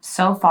been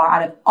so far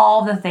out of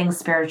all the things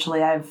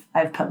spiritually I've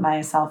put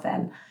myself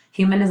in.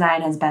 Human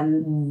design has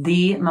been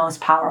the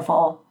most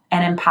powerful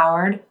and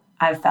empowered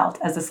I've felt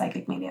as a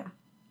psychic medium.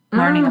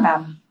 Learning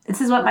about, this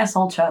is what my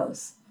soul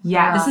chose.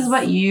 Yeah. This is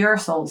what your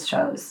souls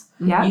chose.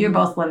 Yeah. You're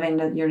both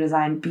living your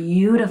design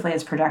beautifully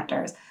as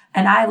projectors.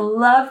 And I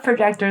love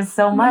projectors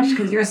so much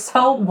because you're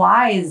so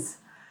wise.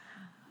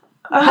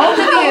 Both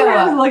of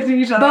you. Looked at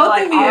each other Both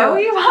like, of you. are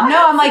we?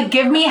 No, I'm like,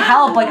 give me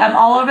help. Like, I'm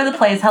all over the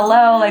place.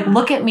 Hello. Like,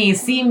 look at me.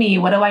 See me.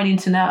 What do I need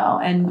to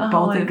know? And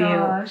both of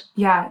you.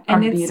 Yeah.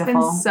 And it's beautiful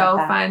been so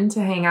fun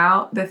to hang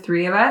out, the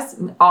three of us,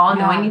 all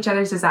knowing each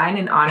other's design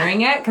and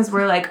honoring it. Because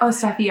we're like, oh,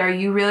 Steffi, are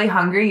you really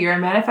hungry? You're a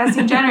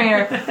manifesting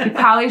generator. We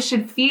probably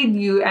should feed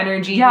you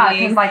energy. Yeah,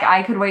 because like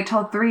I could wait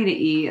till 3 to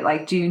eat.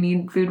 Like, do you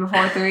need food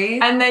before 3?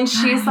 And then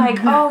she's like,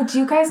 oh, do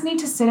you guys need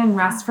to sit and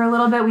rest for a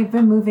little bit? We've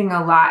been moving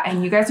a lot.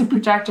 And you guys are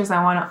projectors.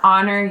 I want to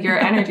honor your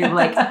energy.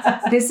 Like,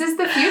 this is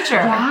the future.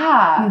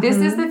 Yeah. This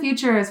is the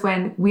future, is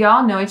when we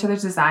all know each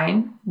other's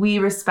design. We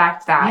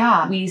respect that.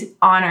 Yeah. We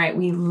honor it.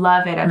 We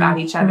love it about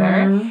each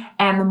other.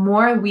 And the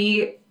more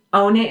we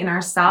own it in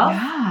ourselves,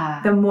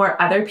 the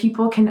more other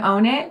people can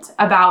own it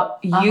about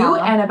you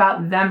and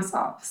about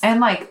themselves. And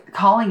like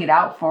calling it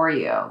out for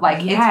you.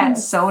 Like it's been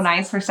so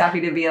nice for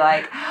Steffi to be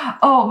like,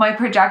 oh, my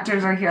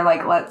projectors are here.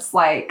 Like, let's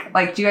like,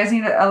 do you guys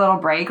need a little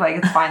break? Like,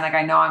 it's fine. Like,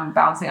 I know I'm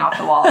bouncing off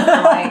the wall.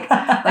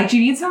 Like, do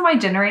you need some of my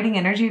generating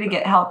energy to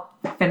help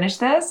finish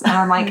this? And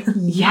I'm like,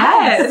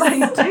 yes, I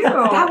do.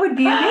 That would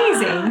be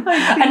amazing.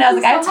 And I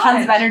was like, I have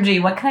tons of energy.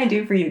 What can I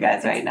do for you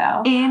guys right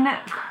now?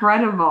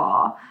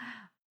 Incredible.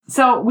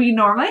 So we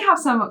normally have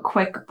some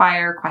quick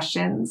fire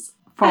questions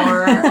for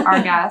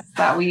our guests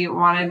that we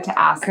wanted to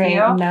ask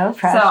you. No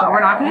pressure. So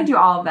we're not going to do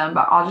all of them,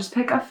 but I'll just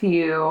pick a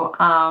few.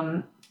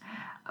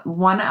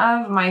 One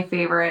of my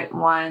favorite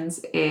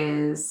ones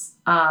is,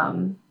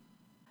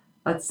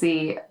 let's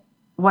see,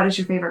 what is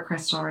your favorite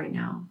crystal right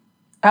now?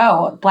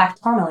 Oh,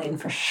 black tourmaline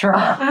for sure.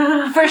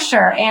 For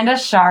sure. And a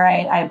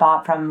charoite I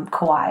bought from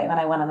Kauai when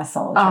I went on a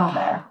solo trip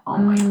there. Oh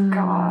my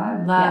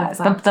God. Yes.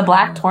 The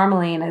black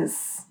tourmaline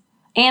is,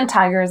 and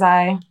tiger's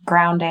eye,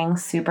 grounding,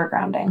 super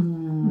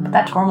grounding. But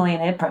that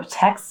tourmaline, it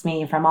protects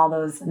me from all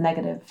those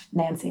negative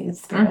Nancy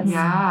spirits.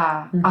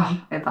 Yeah.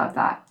 Oh, I love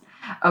that.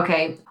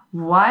 Okay.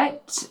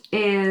 What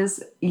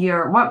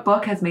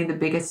book has made the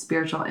biggest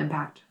spiritual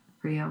impact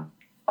for you?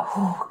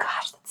 Oh,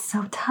 gosh, that's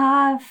so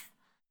tough.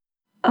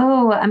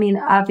 Oh, I mean,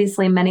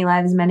 obviously, Many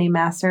Lives, Many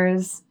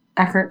Masters,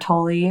 Eckhart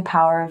Tolle,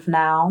 Power of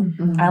Now.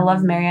 I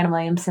love Marianne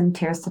Williamson,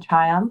 Tears to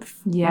Triumph.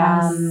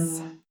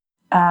 Yes.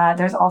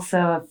 There's also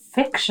a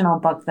fictional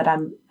book that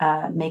I'm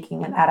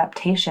making an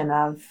adaptation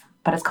of,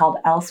 but it's called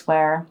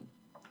Elsewhere.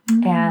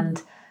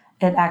 And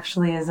it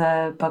actually is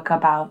a book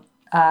about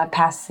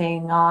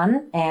passing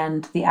on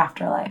and the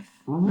afterlife.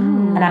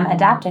 And I'm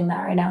adapting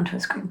that right now into a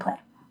screenplay.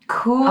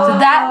 Cool. So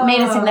that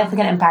made a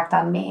significant impact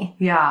on me.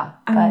 Yeah.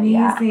 But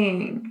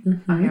amazing.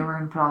 Yeah. Okay, we're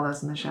going to put all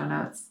those in the show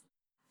notes.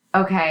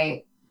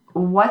 Okay.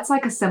 What's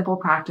like a simple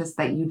practice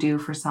that you do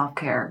for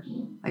self-care,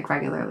 like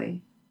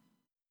regularly?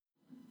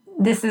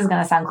 This is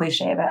going to sound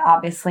cliche, but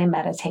obviously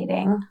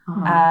meditating.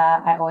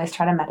 I always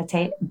try to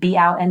meditate, be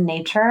out in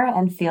nature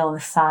and feel the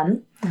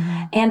sun.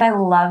 And I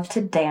love to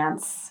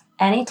dance.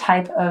 Any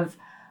type of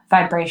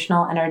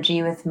vibrational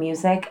energy with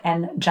music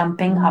and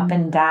jumping up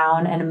and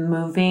down and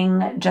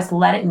moving, just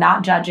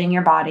not judging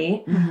your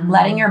body,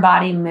 letting your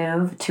body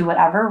move to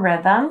whatever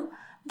rhythm.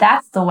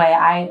 That's the way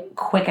I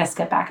quickest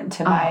get back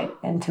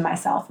into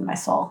myself and my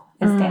soul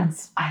is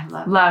dance. I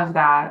Love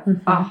that.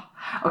 Oh,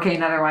 okay.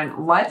 Another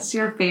one. What's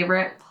your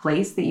favorite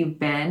place that you've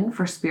been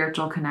for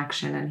spiritual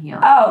connection and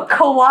healing? Oh,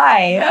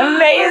 Kauai.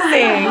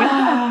 Amazing.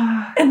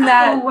 And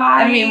that,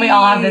 Kauai. I mean, we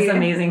all have this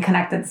amazing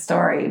connected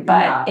story,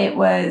 but it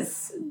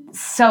was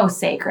so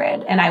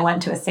sacred. And I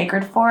went to a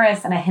sacred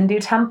forest and a Hindu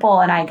temple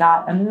and I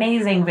got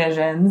amazing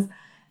visions,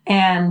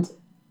 and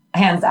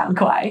hands down,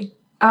 Kauai.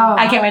 Oh,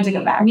 I can't wait to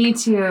go back. Me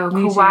too.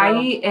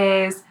 Kauai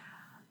is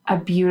a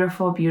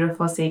beautiful,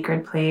 beautiful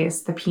sacred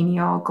place. The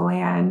pineal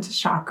gland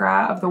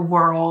chakra of the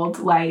world.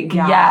 Like,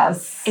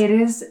 Yes. it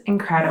is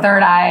incredible.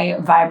 Third eye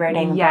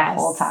vibrating the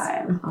whole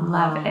time.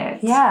 Love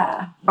it.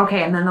 Yeah.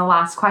 Okay. And then the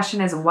last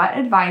question is, what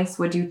advice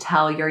would you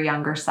tell your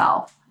younger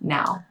self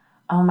now?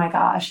 Oh my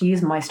gosh, use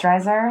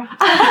moisturizer.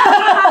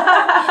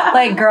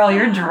 Like, girl,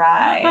 you're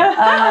dry.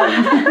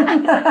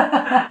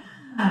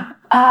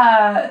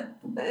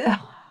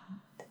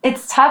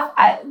 It's tough.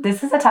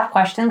 This is a tough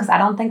question because I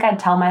don't think I'd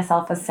tell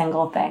myself a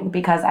single thing,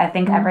 because I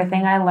think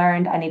everything I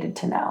learned I needed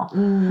to know.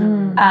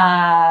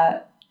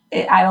 I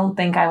don't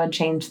think I would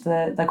change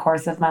the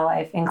course of my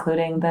life,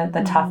 including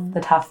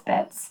the tough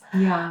bits.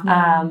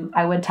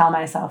 I would tell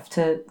myself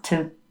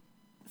to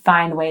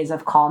find ways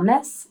of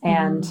calmness,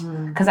 and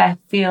because I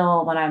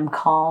feel when I'm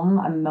calm,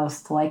 I'm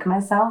most like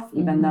myself,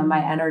 even though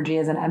my energy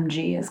as an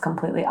MG is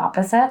completely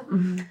opposite.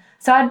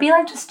 So I'd be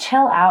like, just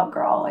chill out,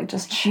 girl. Like,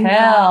 just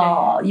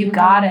chill. You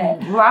got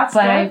it. Well, that's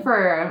good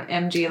for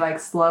MG. Like,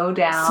 slow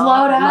down.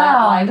 Slow down. Let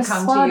life just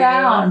come slow to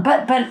down. you.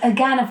 But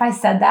again, if I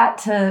said that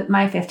to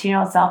my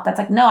 15-year-old self, that's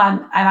like, no,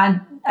 I'm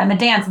a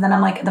dance, and then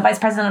I'm like the vice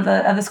president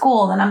of the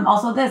school, and I'm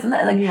also this and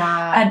that.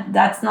 Like,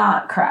 that's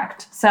not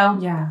correct. So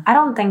I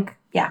don't think.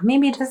 Yeah,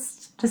 maybe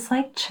just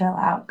like chill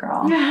out,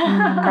 girl.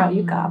 Girl,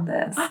 you got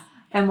this.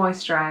 And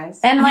moisturize.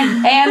 And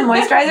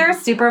moisturizer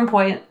is super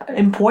important.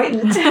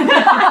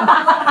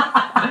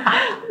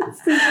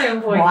 Super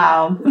important.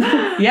 Wow.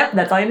 Yep,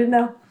 that's all you need to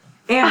know.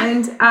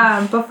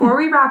 And before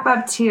we wrap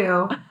up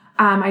too,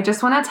 I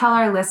just want to tell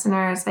our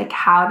listeners like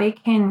how they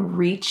can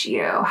reach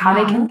you, how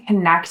they can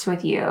connect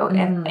with you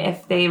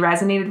if they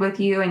resonated with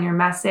you and your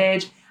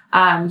message.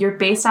 You're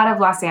based out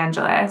of Los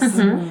Angeles.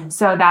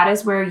 So that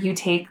is where you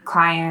take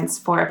clients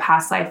for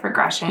past life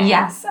regression.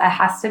 Yes, it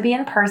has to be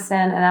in person,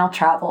 and I'll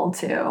travel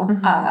too.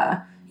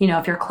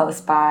 If you're close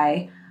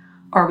by,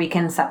 or we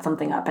can set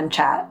something up and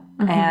chat.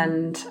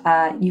 And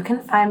you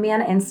can find me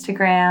on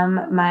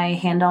Instagram. My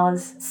handle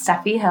is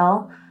Steffi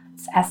Hill.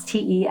 It's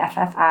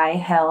STEFFI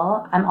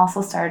Hill. I'm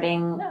also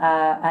starting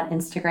an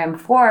Instagram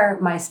for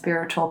my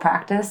spiritual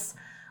practice,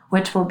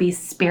 which will be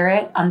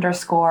spirit_sis.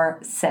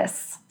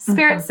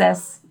 Spirit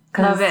sis.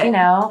 Because,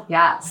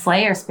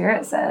 slay your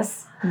spirit,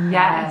 sis.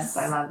 Yes.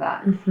 I love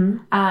that.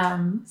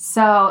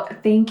 So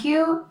thank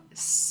you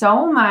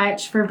so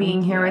much for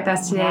being here with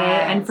us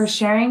today and for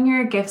sharing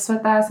your gifts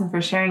with us and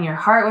for sharing your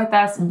heart with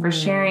us and for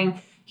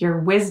sharing your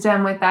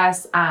wisdom with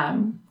us.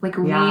 We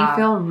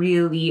feel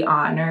really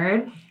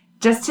honored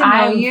just to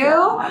know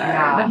you.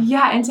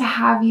 And to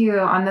have you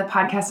on the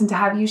podcast and to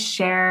have you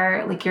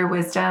share like your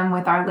wisdom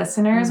with our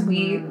listeners.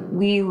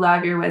 We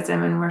love your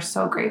wisdom, and we're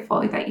so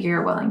grateful that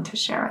you're willing to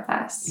share with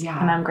us.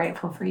 And I'm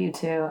grateful for you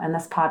too, and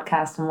this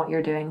podcast and what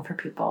you're doing for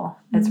people.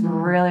 It's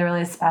really,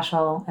 really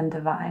special and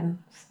divine.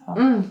 So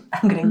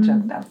I'm getting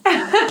choked up.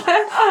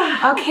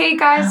 Okay,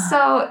 guys.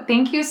 So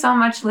thank you so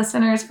much,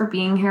 listeners, for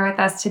being here with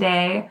us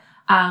today.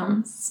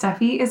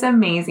 Steffi is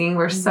amazing.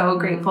 We're so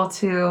grateful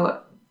to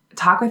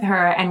talk with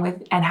her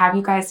and have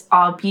you guys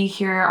all be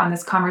here on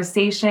this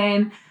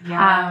conversation.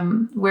 Yeah.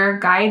 We're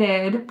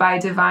guided by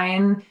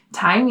divine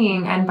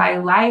timing and by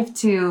life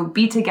to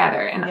be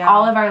together. And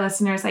all of our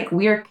listeners, like,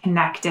 we are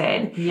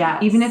connected.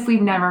 Yes. Even if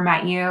we've never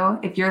met you,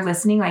 if you're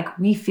listening, like,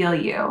 we feel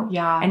you.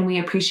 Yeah. And we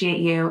appreciate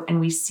you and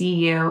we see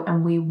you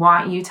and we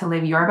want you to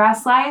live your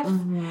best life.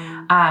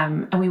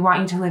 And we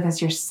want you to live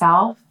as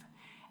yourself.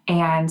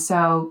 And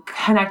so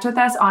connect with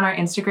us on our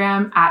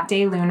Instagram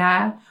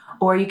 @DayLuna,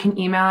 or you can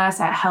email us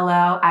at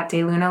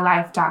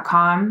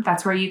hello@daylunalife.com.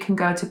 That's where you can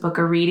go to book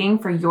a reading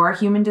for your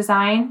human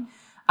design.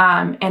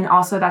 And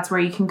also that's where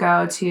you can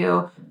go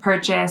to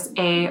purchase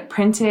a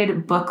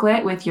printed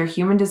booklet with your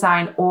human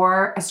design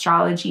or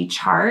astrology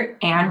chart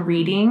and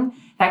reading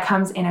that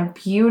comes in a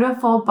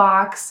beautiful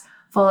box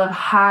full of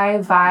high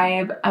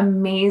vibe,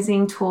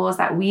 amazing tools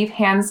that we've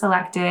hand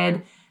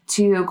selected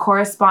to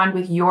correspond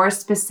with your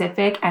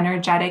specific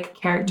energetic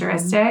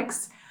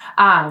characteristics.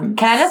 Can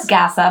I just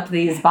gas up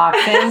these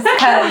boxes?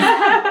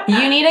 Because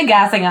you need a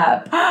gassing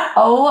up.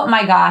 Oh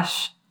my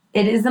gosh.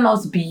 It is the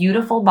most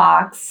beautiful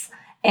box.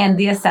 And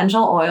the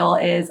essential oil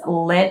is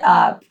lit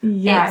up.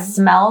 Yes. It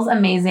smells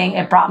amazing.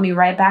 It brought me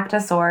right back to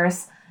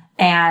source.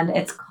 And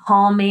it's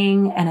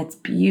calming and it's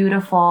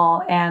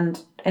beautiful. And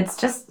it's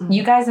just,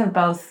 you guys have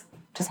both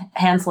just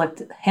hand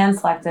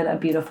selected a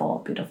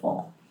beautiful,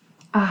 beautiful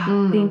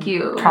Thank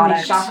you.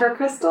 product. Chakra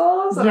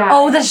crystals? Yeah.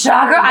 Oh, the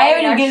chakra. I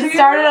haven't even Actually- get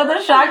started on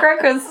the chakra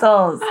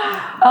crystals.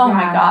 Oh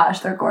my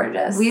gosh, they're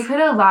gorgeous. We put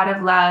a lot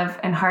of love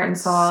and heart and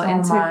soul So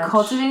into much.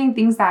 cultivating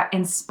things that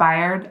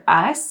inspired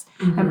us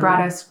and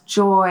brought us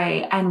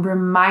joy and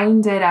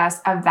reminded us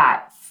of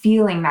that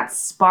feeling, that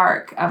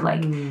spark of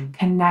like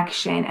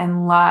connection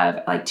and love,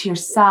 like to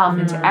yourself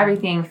and to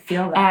everything.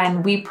 Feel that.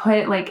 And we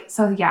put like,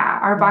 so yeah,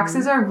 our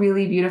boxes are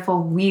really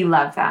beautiful. We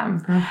love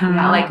them.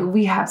 Yeah, like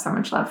we have so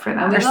much love for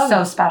them. They're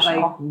so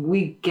special. Like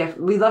we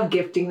love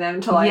gifting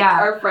them to like Yeah.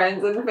 our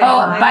friends and family.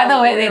 Oh, by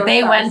the way, They're they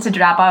so went to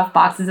drop off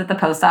boxes at the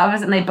post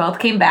office and they both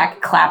came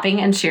back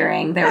clapping and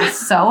cheering. They were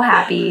so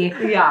happy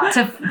Yeah.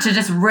 to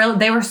just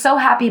they were so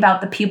happy about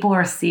the people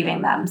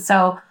receiving them.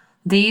 So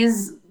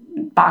these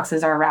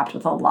boxes are wrapped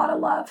with a lot of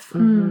love.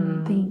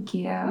 Thank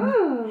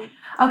you.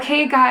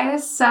 Okay,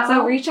 guys.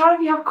 So reach out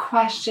if you have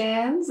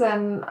questions,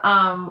 and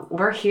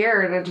we're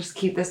here to just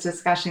keep this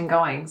discussion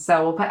going.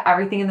 So we'll put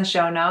everything in the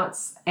show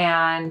notes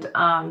and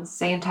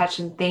stay in touch.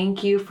 And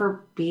thank you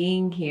for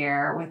being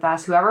here with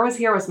us. Whoever was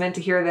here was meant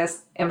to hear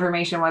this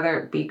information, whether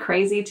it be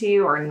crazy to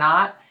you or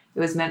not. It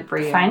was meant for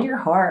you. Find your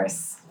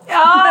horse.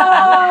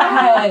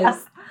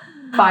 Yes.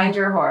 Find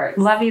your horse.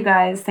 Love you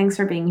guys. Thanks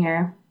for being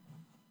here.